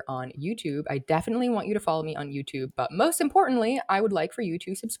Woodmother on YouTube. I definitely want you to follow me on YouTube, but most importantly, I would like for you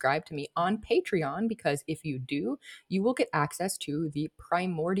to subscribe to me on Patreon, because if you do, you will get access to the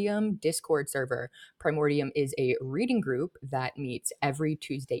Primordium Discord server. Primordium is a reading group that meets every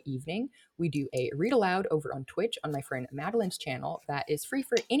Tuesday evening. We do a read aloud over on Twitch on my friend Madeline's channel that is free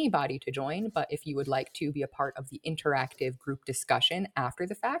for anybody to join, but if you would like to be a part of the interactive group discussion after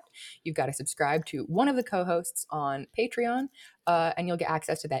the fact, you've got to subscribe to one of the co-hosts on Patreon, and you'll get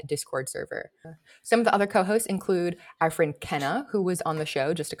access to that Discord server. Some of the other co-hosts include our friend Kenna, who was on the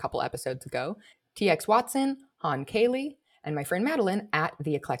show just a couple episodes ago, TX Watson, Han Kaylee, and my friend Madeline at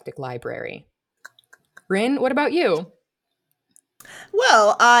the Eclectic Library. Rin, what about you?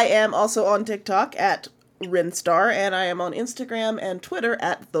 Well, I am also on TikTok at Rinstar, and I am on Instagram and Twitter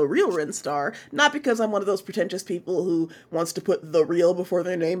at The Real Rinstar. Not because I'm one of those pretentious people who wants to put the real before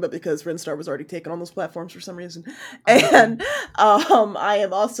their name, but because Rinstar was already taken on those platforms for some reason. And I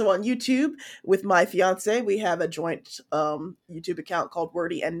am also on YouTube with my fiance. We have a joint YouTube account called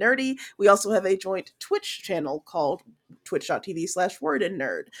Wordy and Nerdy. We also have a joint Twitch channel called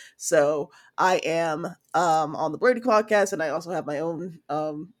twitch.tv/wordandnerd. So I am on the Brady podcast, and I also have my own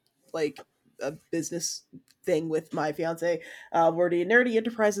a business thing with my fiance, Wordy and Nerdy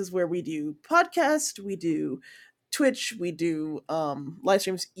Enterprises, where we do podcast, we do Twitch, we do live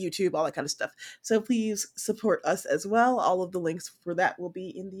streams, YouTube, all that kind of stuff. So please support us as well. All of the links for that will be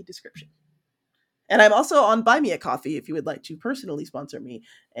in the description. And I'm also on Buy Me a Coffee if you would like to personally sponsor me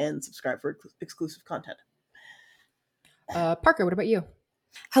and subscribe for exclusive content. Parker, what about you?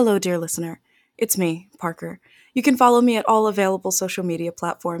 Hello, dear listener. It's me, Parker. You can follow me at all available social media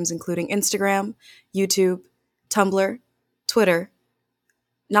platforms, including Instagram, YouTube, Tumblr, Twitter,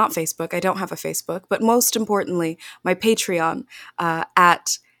 not Facebook. I don't have a Facebook, but most importantly, my Patreon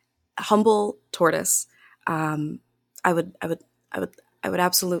at Humble Tortoise. I would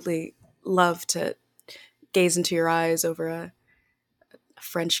absolutely love to gaze into your eyes over a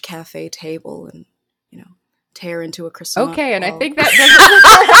French cafe table and, tear into a croissant. Okay, and I think that does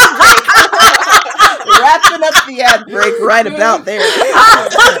Wrapping up the ad break right about there.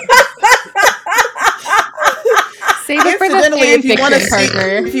 save it for the Incidentally, fan if you want to fiction, see,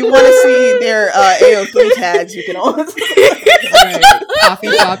 Parker. if you want to see their AO3 tags, you can always. Right.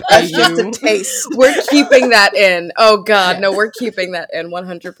 Coffee shop That's just a AU. taste. We're keeping that in. Oh God, no, we're keeping that in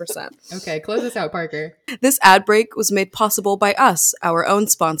 100%. Okay, close this out, Parker. This ad break was made possible by us, our own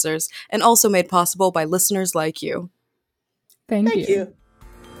sponsors, and also made possible by listeners like you. Thank Thank you.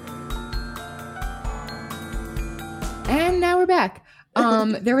 And now we're back.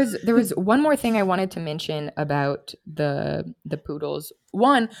 There was one more thing I wanted to mention about the poodles.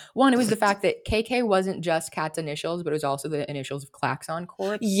 One, it was the fact that KK wasn't just Kat's initials, but it was also the initials of Klaxon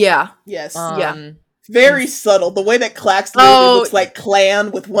Corp. Yeah. Yes. Yeah. Very subtle. The way that Klax literally looks like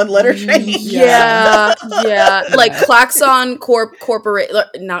clan with one letter change. Yeah. Like Klaxon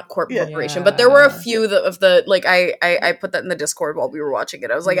Corporation, but there were a few of the like I put that in the Discord while we were watching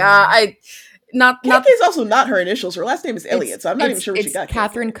it. I was like, KK's also not her initials. Her last name is Elliott, so I'm not even sure what she got.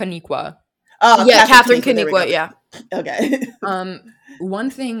 Catherine Kaniqua. Catherine Kaniqua, yeah. Okay. One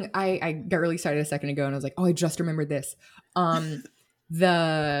thing I got really excited a second ago, and I was like, oh, I just remembered this. One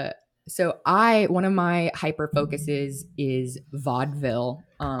of my hyper focuses is vaudeville,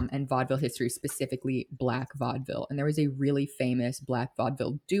 and vaudeville history, specifically Black vaudeville. And there was a really famous Black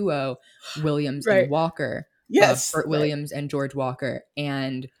vaudeville duo, Williams and Walker. Yes, Burt Williams and George Walker,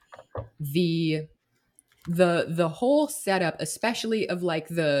 and the whole setup, especially of like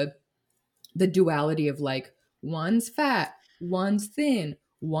the duality of like one's fat, one's thin,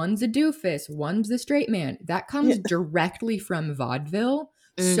 one's a doofus, one's the straight man, that comes directly from vaudeville.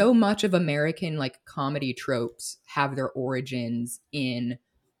 So much of American like comedy tropes have their origins in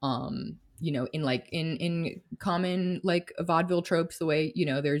in common like vaudeville tropes, the way,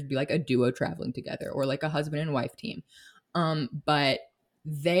 there'd be like a duo traveling together or like a husband and wife team. But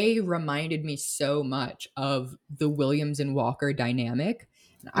they reminded me so much of the Williams and Walker dynamic.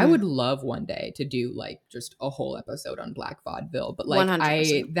 I would love one day to do like just a whole episode on Black vaudeville, but like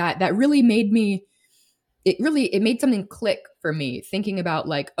 100%. that really made me, it made something click for me, thinking about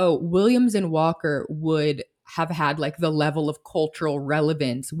like, oh, Williams and Walker would have had like the level of cultural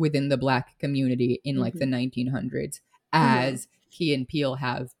relevance within the Black community in like the 1900s as Key and Peele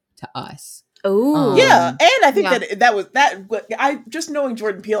have to us. Oh yeah, and I think I just knowing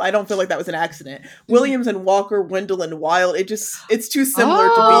Jordan Peele, I don't feel like that was an accident. Williams and Walker, Wendell and Wild, it's too similar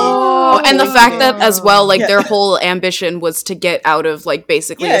to be. And the fact that as well, like their whole ambition was to get out of like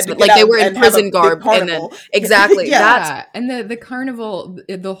basically like they were in prison garb, and then exactly and the carnival,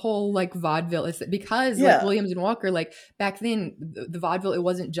 the whole like vaudeville is because like Williams and Walker, like back then the vaudeville, it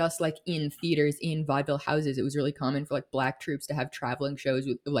wasn't just like in theaters, in vaudeville houses. It was really common for like Black troops to have traveling shows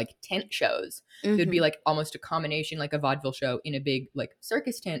with like tent shows. There'd be like almost a combination, like a vaudeville show in a big like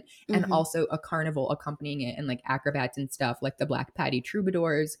circus tent, and also a carnival accompanying it, and like acrobats and stuff, like the Black Patty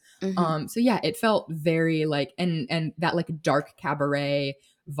Troubadours. So yeah, it felt very like, and that like dark cabaret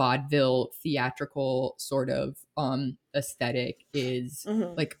vaudeville theatrical sort of aesthetic is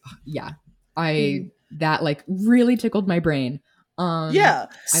like that like really tickled my brain. But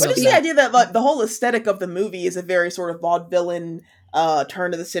just the idea that like the whole aesthetic of the movie is a very sort of vaudevillain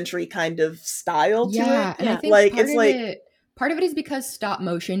turn of the century kind of style to it. And I think like part of it is because stop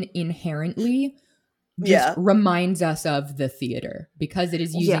motion inherently just reminds us of the theater, because it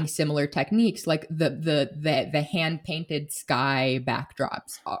is using similar techniques. Like the hand painted sky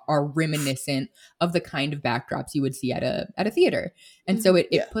backdrops are reminiscent of the kind of backdrops you would see at a theater, and so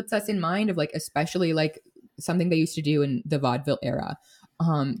it puts us in mind of like, especially like something they used to do in the vaudeville era.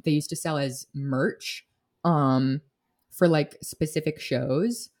 They used to sell as merch for like specific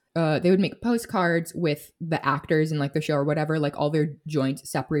shows. They would make postcards with the actors in like the show or whatever, like all their joints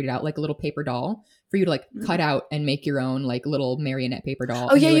separated out like a little paper doll for you to like cut out and make your own like little marionette paper doll.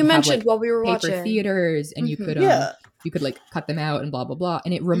 Oh yeah, you mentioned while we were paper watching theaters, and you could like cut them out and blah blah blah.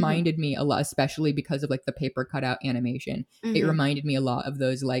 And it reminded me a lot, especially because of like the paper cutout animation. It reminded me a lot of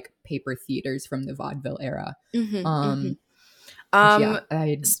those like paper theaters from the vaudeville era.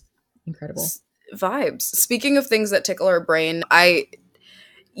 Incredible vibes. Speaking of things that tickle our brain,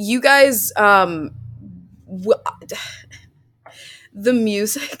 you guys, the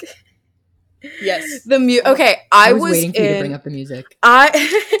music Yes. Okay, I was waiting for you to bring up the music. I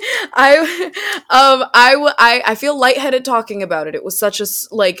feel lightheaded talking about it. It was such a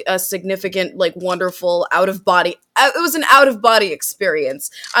significant, like, wonderful out of body. It was an out of body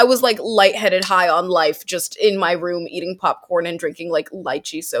experience. I was like lightheaded, high on life, just in my room eating popcorn and drinking like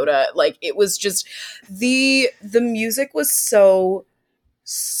lychee soda. Like, it was just the music was so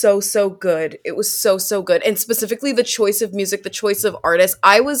good. It was so good. And specifically the choice of music, the choice of artists.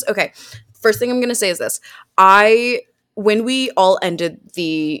 Okay, first thing I'm going to say is this. When we all ended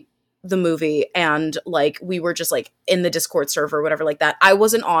the movie and like we were just like in the Discord server or whatever like that, I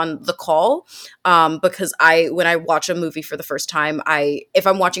wasn't on the call because when I watch a movie for the first time, if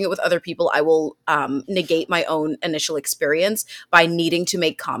I'm watching it with other people, I will negate my own initial experience by needing to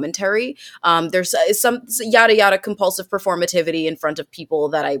make commentary. There's some yada yada compulsive performativity in front of people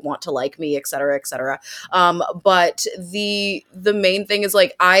that I want to like me, etc., etc. But the main thing is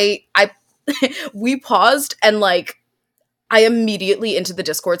like I we paused and like I immediately into the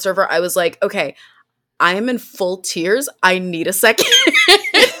Discord server. I was like, okay, I am in full tears. I need a second.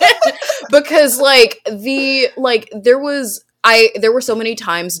 Because there were so many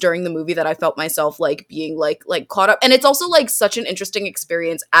times during the movie that I felt myself like being like caught up. And it's also like such an interesting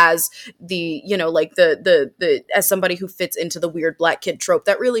experience as the, you know, like the as somebody who fits into the weird black kid trope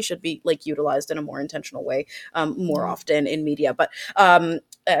that really should be like utilized in a more intentional way more often in media. But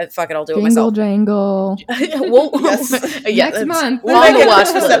fuck it, I'll do it myself. Jangle. Well, Next month. We'll make a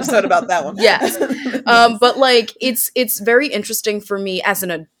watch this episode about that one. Yes. But like it's very interesting for me as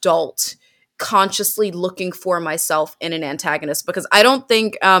an adult consciously looking for myself in an antagonist, because I don't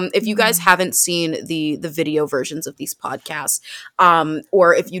think if you guys haven't seen the video versions of these podcasts,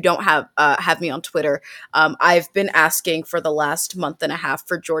 or if you don't have me on Twitter, I've been asking for the last month and a half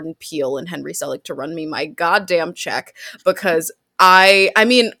for Jordan Peele and Henry Selick to run me my goddamn check, because I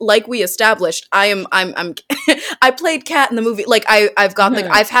mean, like we established, I'm I played Kat in the movie. Like I've got like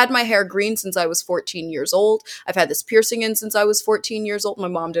I've had my hair green since I was 14 years old. I've had this piercing in since I was 14 years old. My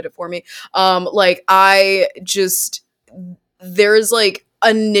mom did it for me. Like I just there's like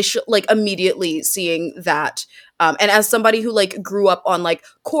immediately seeing that. And as somebody who like grew up on like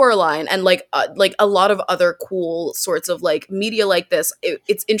Coraline and like a lot of other cool sorts of like media like this,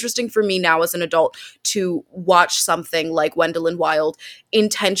 it's interesting for me now as an adult to watch something like Wendell and Wild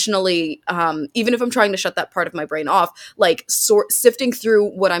intentionally, even if I'm trying to shut that part of my brain off, like sifting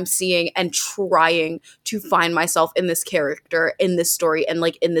through what I'm seeing and trying to find myself in this character, in this story, and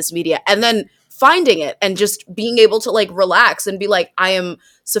like in this media, and then finding it and just being able to like relax and be like, I am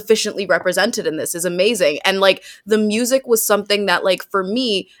sufficiently represented in this is amazing. And like the music was something that like for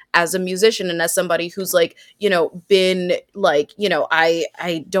me as a musician and as somebody who's like, you know, been like, you know, I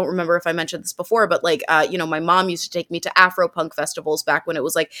don't remember if I mentioned this before, but like, you know, my mom used to take me to Afro punk festivals back when it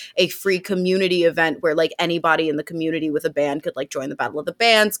was like a free community event where like anybody in the community with a band could like join the Battle of the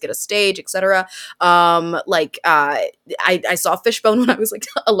Bands, get a stage, etc. I saw Fishbone when I was like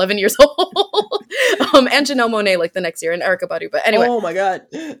 11 years old. And Janelle Monáe like the next year and Erykah Badu. But anyway. Oh my God.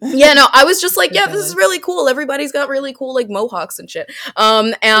 Yeah, no, I was just like, yeah, this is really cool. Everybody's got really cool like mohawks and shit.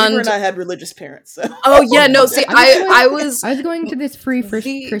 And I had religious parents. So. Oh yeah, no, see, I was going to this free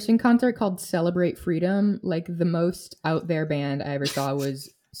Christian concert called Celebrate Freedom. Like the most out there band I ever saw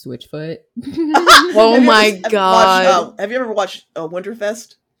was Switchfoot. Oh my God. Have you ever watched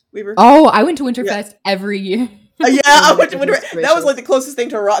Winterfest, Weaver? Oh, I went to Winterfest every year. Yeah, I went to Winterfest. That was like the closest thing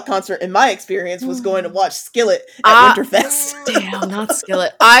to a rock concert in my experience was going to watch Skillet at Winterfest. Damn, not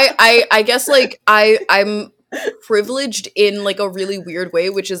Skillet. I guess like I'm privileged in like a really weird way,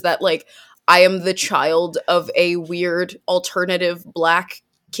 which is that like I am the child of a weird alternative black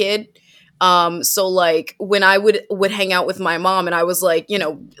kid. So like when I would hang out with my mom and I was like, you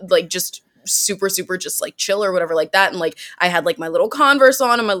know, like just super just like chill or whatever like that, and like I had like my little Converse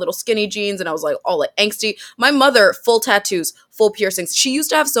on and my little skinny jeans and I was like all like angsty. My mother, full tattoos, full piercings. She used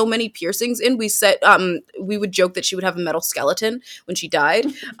to have so many piercings in, we would joke that she would have a metal skeleton when she died.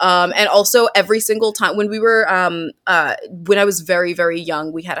 And also every single time when we were when I was very very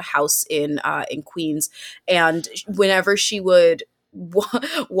young, we had a house in Queens, and whenever she would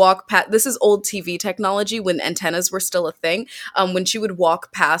walk past, this is old TV technology when antennas were still a thing, when she would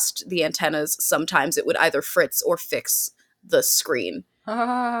walk past the antennas, sometimes it would either fritz or fix the screen.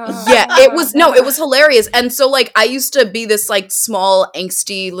 Yeah, it was hilarious. And so like I used to be this like small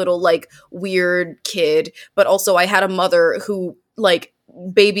angsty little like weird kid, but also I had a mother who like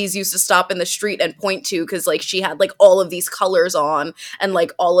babies used to stop in the street and point to, because like she had like all of these colors on and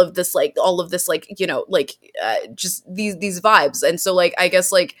like all of this like you know like just these vibes. And so like I guess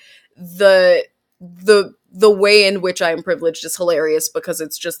like the the way in which I am privileged is hilarious because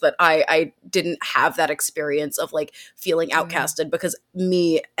it's just that I didn't have that experience of like feeling outcasted because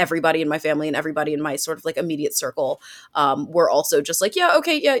everybody in my family and everybody in my sort of like immediate circle were also just like, yeah,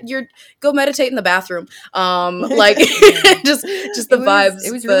 okay, yeah, you're go meditate in the bathroom. Like just the vibes.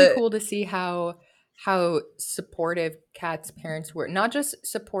 It was really cool to see how supportive Kat's parents were. Not just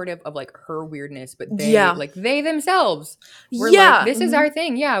supportive of like her weirdness, but they themselves were like, this is our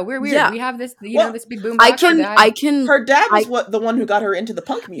thing. Yeah, we're weird. Yeah. We have this, this big boom box. Her dad was the one who got her into the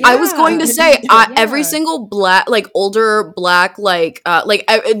punk music. I was going to say every single black, like older black,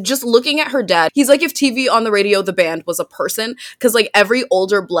 just looking at her dad, he's like if TV on the radio, the band was a person, because like every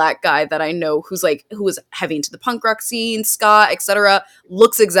older black guy that I know who was heavy into the punk rock scene, ska, etc.,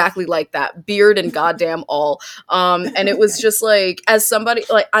 looks exactly like that, beard and goddamn all. And it was just like, as somebody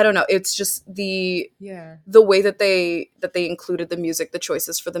like, I don't know, it's just the way that they included the music, the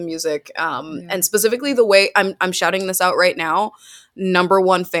choices for the music, and specifically the way I'm shouting this out right now. Number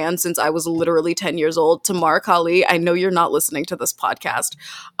one fan since I was literally 10 years old, Tamar Kali. I know you're not listening to this podcast,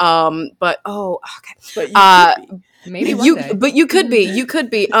 but okay. But maybe one day. But you could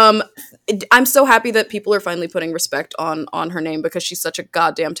be. I'm so happy that people are finally putting respect on her name because she's such a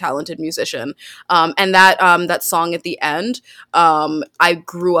goddamn talented musician. And that song at the end, I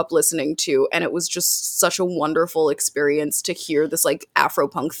grew up listening to, and it was just such a wonderful experience to hear this like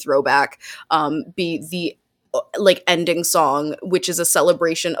Afro-punk throwback be the like ending song, which is a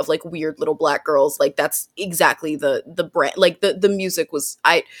celebration of like weird little black girls. Like that's exactly the brand. Like the music was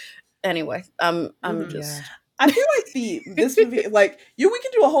anyway. I'm just. I feel like this movie, like we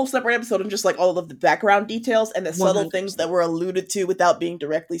can do a whole separate episode on just like all of the background details and the subtle 100%. things that were alluded to without being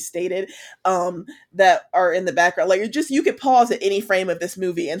directly stated, that are in the background. Like you could pause at any frame of this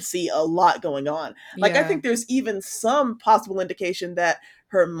movie and see a lot going on. Like I think there's even some possible indication that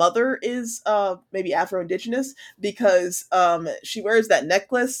her mother is maybe Afro-Indigenous because she wears that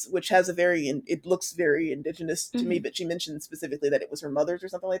necklace, which has it looks very indigenous to me, but she mentioned specifically that it was her mother's or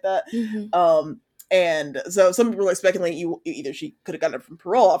something like that. And so some people are speculating either she could have gotten it from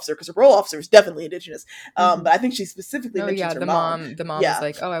parole officer because her parole officer is definitely indigenous. But I think she specifically mentions her mom. The mom is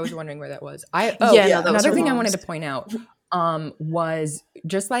like, I was wondering where that was. Another thing I wanted to point out was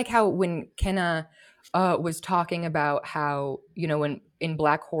just like how when Kenna was talking about how, when in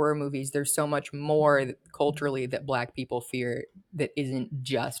black horror movies, there's so much more culturally that black people fear that isn't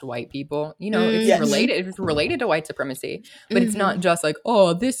just white people. It's related to white supremacy, but it's not just like,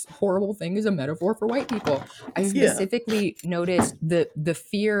 oh, this horrible thing is a metaphor for white people. I specifically noticed the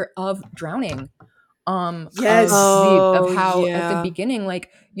fear of drowning. Of how at the beginning,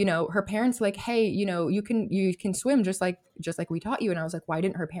 like, her parents like, hey, you can swim just like we taught you. And I was like, why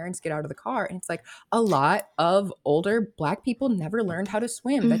didn't her parents get out of the car? And it's like a lot of older black people never learned how to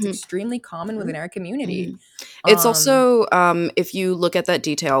swim. That's extremely common within our community. It's also if you look at that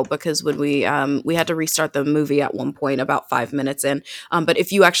detail, because when we had to restart the movie at one point about 5 minutes in, but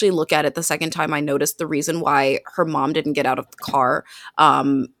if you actually look at it the second time, I noticed the reason why her mom didn't get out of the car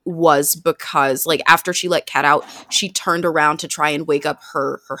was because like after she let Kat out, she turned around to try and wake up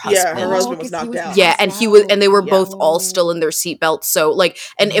her husband. Yeah, her husband was knocked out. Yeah, and they were both all still in their seatbelts. So like,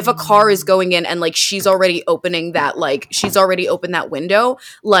 and if a car is going in and like she's already opened that window,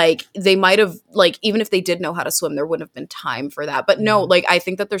 like they might have, like, even if they did know how to swim, there wouldn't have been time for that. But no, like I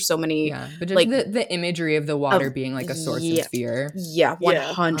think that there's so many but just like the imagery of the water being like a source of fear. Yeah,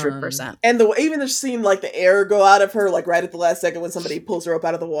 100%. And even the scene, like the air go out of her, like right at the last second when somebody pulls her up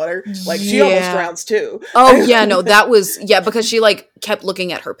out of the water, like she almost drowns too. Oh yeah, no, that was because she like kept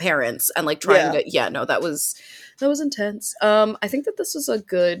looking at her parents and like trying to that was intense. I think that this was a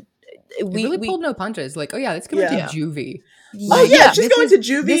good. We really pulled no punches. Like, oh yeah, let's go into juvie. Oh yeah, she's going to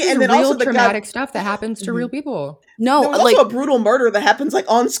juvie, and then real also the traumatic stuff that happens to real people. No, like also a brutal murder that happens like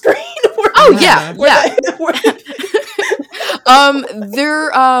on screen.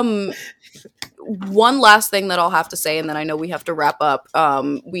 One last thing that I'll have to say, and then I know we have to wrap up.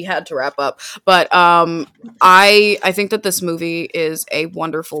 We had to wrap up, but I think that this movie is a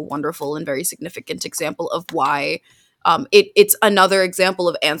wonderful, wonderful, and very significant example of why. It's another example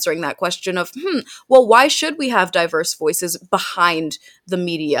of answering that question of, well, why should we have diverse voices behind the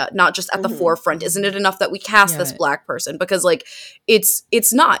media, not just at the forefront? Isn't it enough that we cast this black person? Because like, it's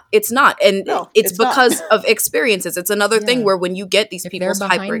not, and it's because of experiences. It's another thing where when you get these people's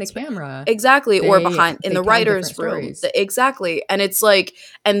behind the camera, exactly, or behind in the writer's room, exactly, and it's like,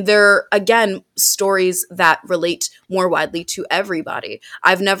 and they're again stories that relate more widely to everybody.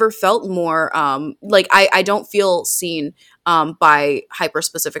 I've never felt more like I don't feel seen by hyper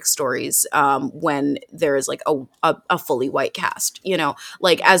specific stories when there is like a fully white cast, you know,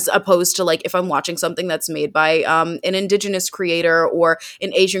 like as opposed to like if I'm watching something that's made by an indigenous creator or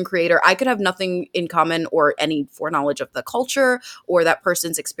an Asian creator, I could have nothing in common or any foreknowledge of the culture or that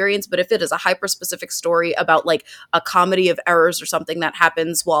person's experience. But if it is a hyper specific story about like a comedy of errors or something that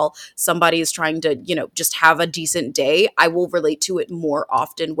happens while somebody is trying to, you know, just have a decent day, I will relate to it more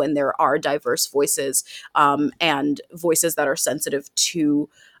often when there are diverse voices and voices that are sensitive to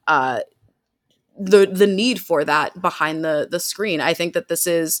the need for that behind the screen. I think that this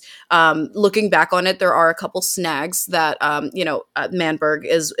is looking back on it, there are a couple snags that you know, Manberg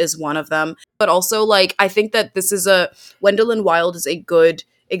is one of them, but also like I think that this is Wendell and Wild is a good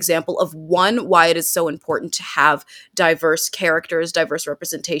example of one, why it is so important to have diverse characters, diverse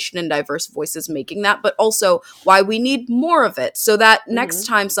representation, and diverse voices making that, but also why we need more of it so that next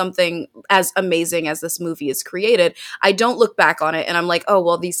time something as amazing as this movie is created, I don't look back on it and I'm like, oh,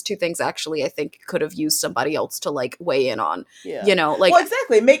 well, these two things actually I think could have used somebody else to like weigh in on. Yeah. You know, like, well,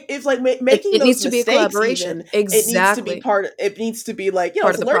 exactly. Making it those needs to be a collaboration. Even, exactly. It needs to be like, you know,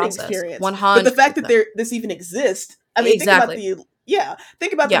 part it's of a the learning process. experience. 100%. But the fact that this even exists, I mean, exactly.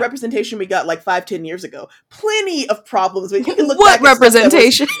 think about the representation we got like 5-10 years ago. Plenty of problems. But you can look what back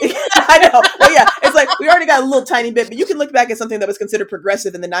representation? I know. Well, yeah, it's like we already got a little tiny bit, but you can look back at something that was considered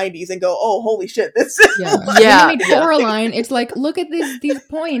progressive in the 90s and go, "Oh, holy shit, this is." When they made Coraline, it's like, look at these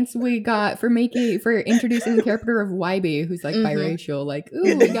points we got for introducing the character of Wybie, who's like biracial. Like,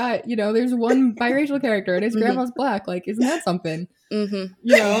 ooh, we got, you know, there's one biracial character and his grandma's black. Like, isn't that something? You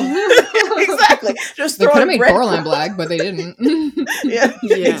know, exactly. Just they could have throwing made Coraline black, but they didn't. yeah,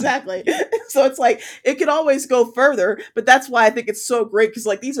 exactly. So it's like it could always go further, but that's why I think it's so great because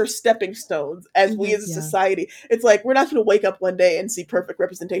like these are stepping stones as we as a society. It's like we're not going to wake up one day and see perfect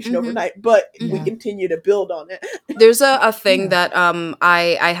representation overnight, but we continue to build on it. There's a thing that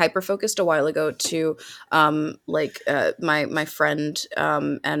I hyper focused a while ago to my friend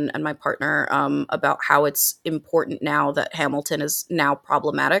and my partner about how it's important now that Hamilton is now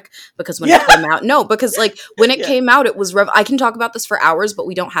problematic because when it came out, because like when it came out, it was I can talk about this for hours, but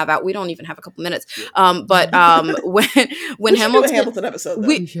we don't even have a couple minutes. But when Hamilton, do a Hamilton episode,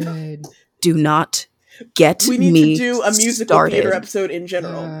 we should do not. We need to do a musical started. Theater episode in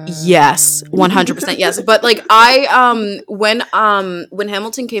general. Yes, 100%. Yes, but like when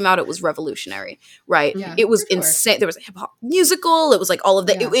Hamilton came out, it was revolutionary, right? Yeah, it was insane. There was a hip hop musical. It was like all of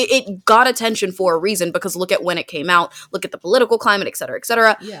that. It got attention for a reason because look at when it came out. Look at the political climate, et cetera, et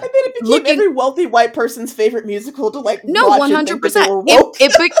cetera. Yeah. And then it became every wealthy white person's favorite musical to like. No, 100%.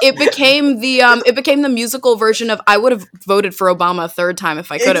 It became the musical version of I would have voted for Obama a third time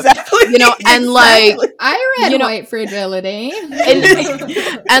if I could have. You know, and like. I read White Fragility.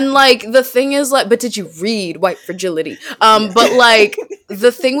 And like the thing is like, but did you read White Fragility? But like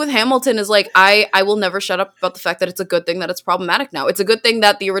the thing with Hamilton is like I will never shut up about the fact that it's a good thing that it's problematic now. It's a good thing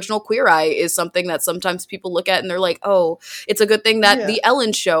that the original Queer Eye is something that sometimes people look at and they're like, oh, it's a good thing that the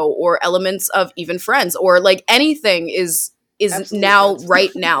Ellen Show or elements of even Friends or like anything is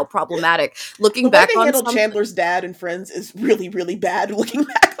right now problematic. Looking back on the way they handled Chandler's dad and Friends is really, really bad. Looking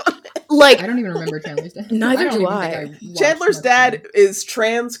back on it. Like I don't even remember Chandler's dad. Neither do I. Chandler's dad is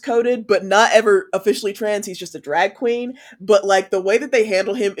trans coded, but not ever officially trans. He's just a drag queen. But like the way that they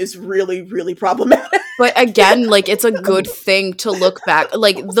handle him is really, really problematic. But again, like it's a good thing to look back.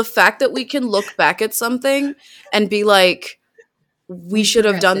 Like the fact that we can look back at something and be like, we should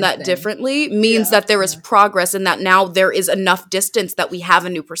have done that differently means that there is progress and that now there is enough distance that we have a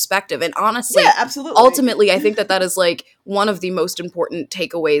new perspective. And honestly, absolutely. Ultimately, I think that is like one of the most important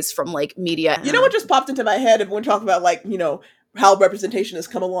takeaways from like media. You know what just popped into my head when we're talking about like, you know, how representation has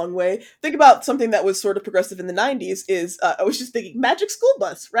come a long way. Think about something that was sort of progressive in the 90s is, I was just thinking Magic School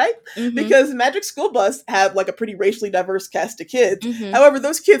Bus, right? Because Magic School Bus had like a pretty racially diverse cast of kids. However,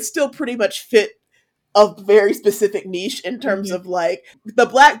 those kids still pretty much fit a very specific niche in terms of like the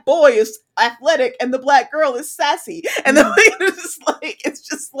black boy is athletic and the black girl is sassy, and the way it's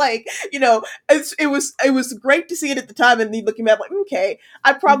just like you know it was great to see it at the time, and looking back like okay,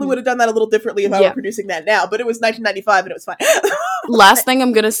 I probably would have done that a little differently if I were producing that now, but it was 1995 and it was fine. Last thing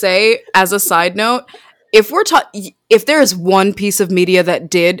I'm gonna say as a side note, if there is one piece of media that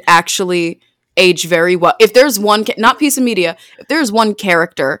did actually age very well, if there's one not piece of media, if there's one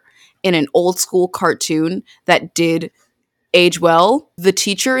character in an old school cartoon that did age well, the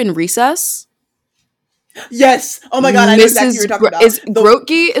teacher in Recess. Yes. Oh my god, I know exactly what you're talking about.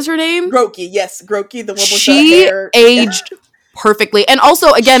 Grotke is her name? Grotke, yes. Grotke, the one with she the hair. aged perfectly. And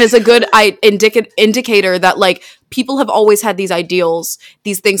also, again, is a good indicator that, like, people have always had these ideals.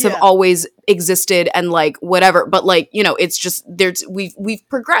 These things have always existed and like whatever. But like, you know, it's just we've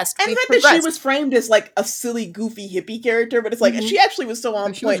progressed. And the fact that she was framed as like a silly, goofy hippie character, but it's like she actually was so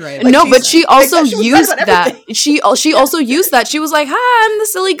on point. Right. Like, no, but she also used that. She also used that. She was like, "Hi, I'm the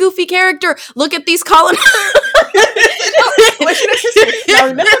silly, goofy character. Look at these colonizers." Now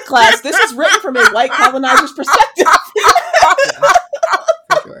remember, class, this is written from a white colonizer's perspective.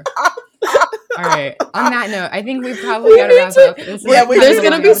 For sure. All right. On that note, I think we probably got to wrap up. There's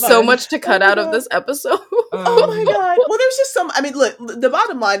going to be so much to cut out of this episode. Oh my god. Well, there's just some. I mean, look. The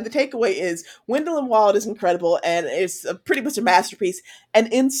bottom line, the takeaway is Wendell and Wild is incredible, and it's pretty much a masterpiece, an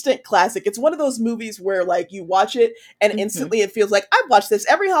instant classic. It's one of those movies where like you watch it, and instantly it feels like I've watched this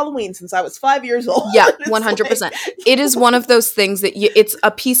every Halloween since I was 5 years old. Yeah, 100%. Like... It is one of those things that it's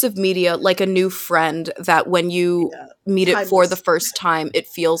a piece of media, like a new friend, that when you meet it for the first time, it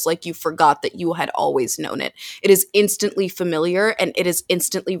feels like you forgot that you had always known it. It is instantly familiar, and it is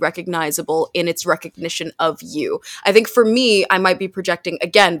instantly recognizable in its recognition of you. I think for me, I might be projecting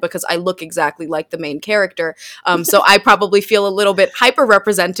again because I look exactly like the main character. So I probably feel a little bit hyper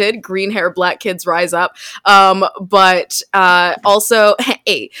represented. Green hair, black kids rise up. But also,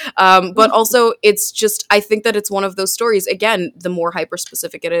 but also it's just, I think that it's one of those stories. Again, the more hyper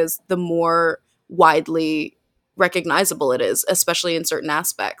specific it is, the more widely recognizable it is, especially in certain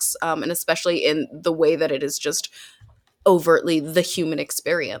aspects, and especially in the way that it is just overtly the human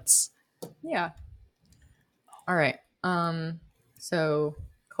experience. Yeah. All right. So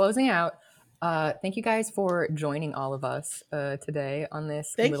closing out, thank you guys for joining all of us today on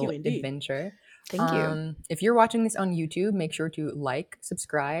this little adventure. Thank you. If you're watching this on YouTube, make sure to like,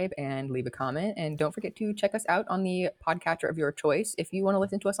 subscribe, and leave a comment. And don't forget to check us out on the podcatcher of your choice if you want to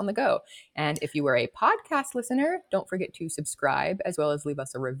listen to us on the go. And if you are a podcast listener, don't forget to subscribe as well as leave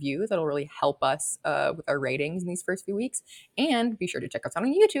us a review. That'll really help us with our ratings in these first few weeks. And be sure to check us out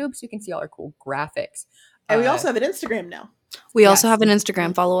on YouTube so you can see all our cool graphics. And we also have an Instagram now. We also have an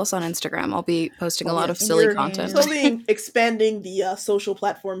Instagram. Follow us on Instagram. I'll be posting a lot of silly content. Slowly expanding the social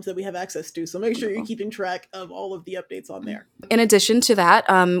platforms that we have access to. So make sure you're keeping track of all of the updates on there. In addition to that,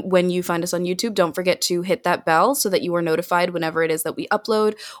 when you find us on YouTube, don't forget to hit that bell so that you are notified whenever it is that we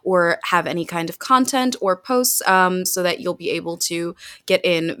upload or have any kind of content or posts, so that you'll be able to get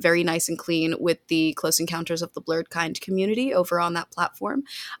in very nice and clean with the Close Encounters of the Blurred Kind community over on that platform.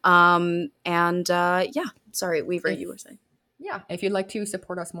 Sorry, Weaver, you were saying. Yeah, if you'd like to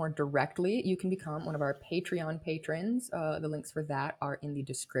support us more directly, you can become one of our Patreon patrons. The links for that are in the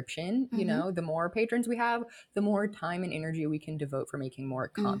description. You know, the more patrons we have, the more time and energy we can devote for making more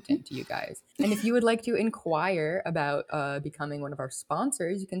content to you guys. And if you would like to inquire about becoming one of our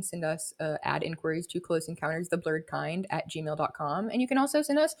sponsors, you can send us ad inquiries to closeencounterstheblurredkind@gmail.com. And you can also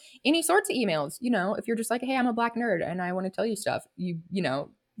send us any sorts of emails. You know, if you're just like, hey, I'm a black nerd and I want to tell you stuff, you know,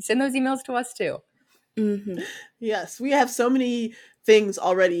 send those emails to us too. Yes, we have so many things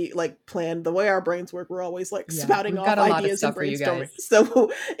already like planned. The way our brains work, we're always like spouting off ideas and brainstorming.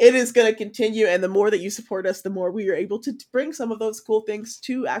 So it is going to continue, and the more that you support us, the more we are able to bring some of those cool things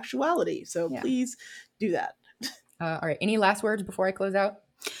to actuality. So please do that. All right. Any last words before I close out?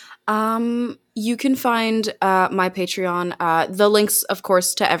 You can find my Patreon. The links, of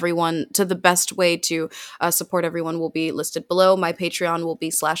course, to everyone, to the best way to support everyone will be listed below. My Patreon will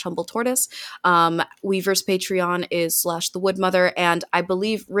be /HumbleTortoise. Weaver's Patreon is /TheWoodMother. And I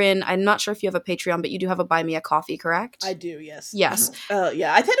believe, Rin, I'm not sure if you have a Patreon, but you do have a Buy Me a Coffee, correct? I do, yes. Yes.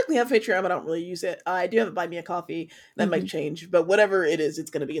 Yeah, I technically have a Patreon, but I don't really use it. I do have a Buy Me a Coffee. That might change, but whatever it is,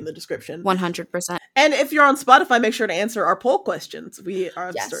 it's going to be in the description. 100%. And if you're on Spotify, make sure to answer our poll questions. We've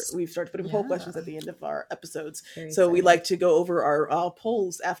started putting poll questions at the end of our episodes. So we like to go over our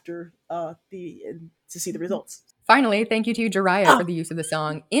polls after to see the results. Finally, thank you to Jiraiya for the use of the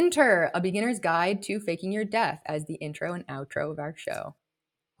song Enter, A Beginner's Guide to Faking Your Death as the intro and outro of our show.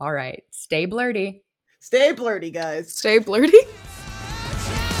 All right, stay blurty. Stay blurty, guys. Stay blurty.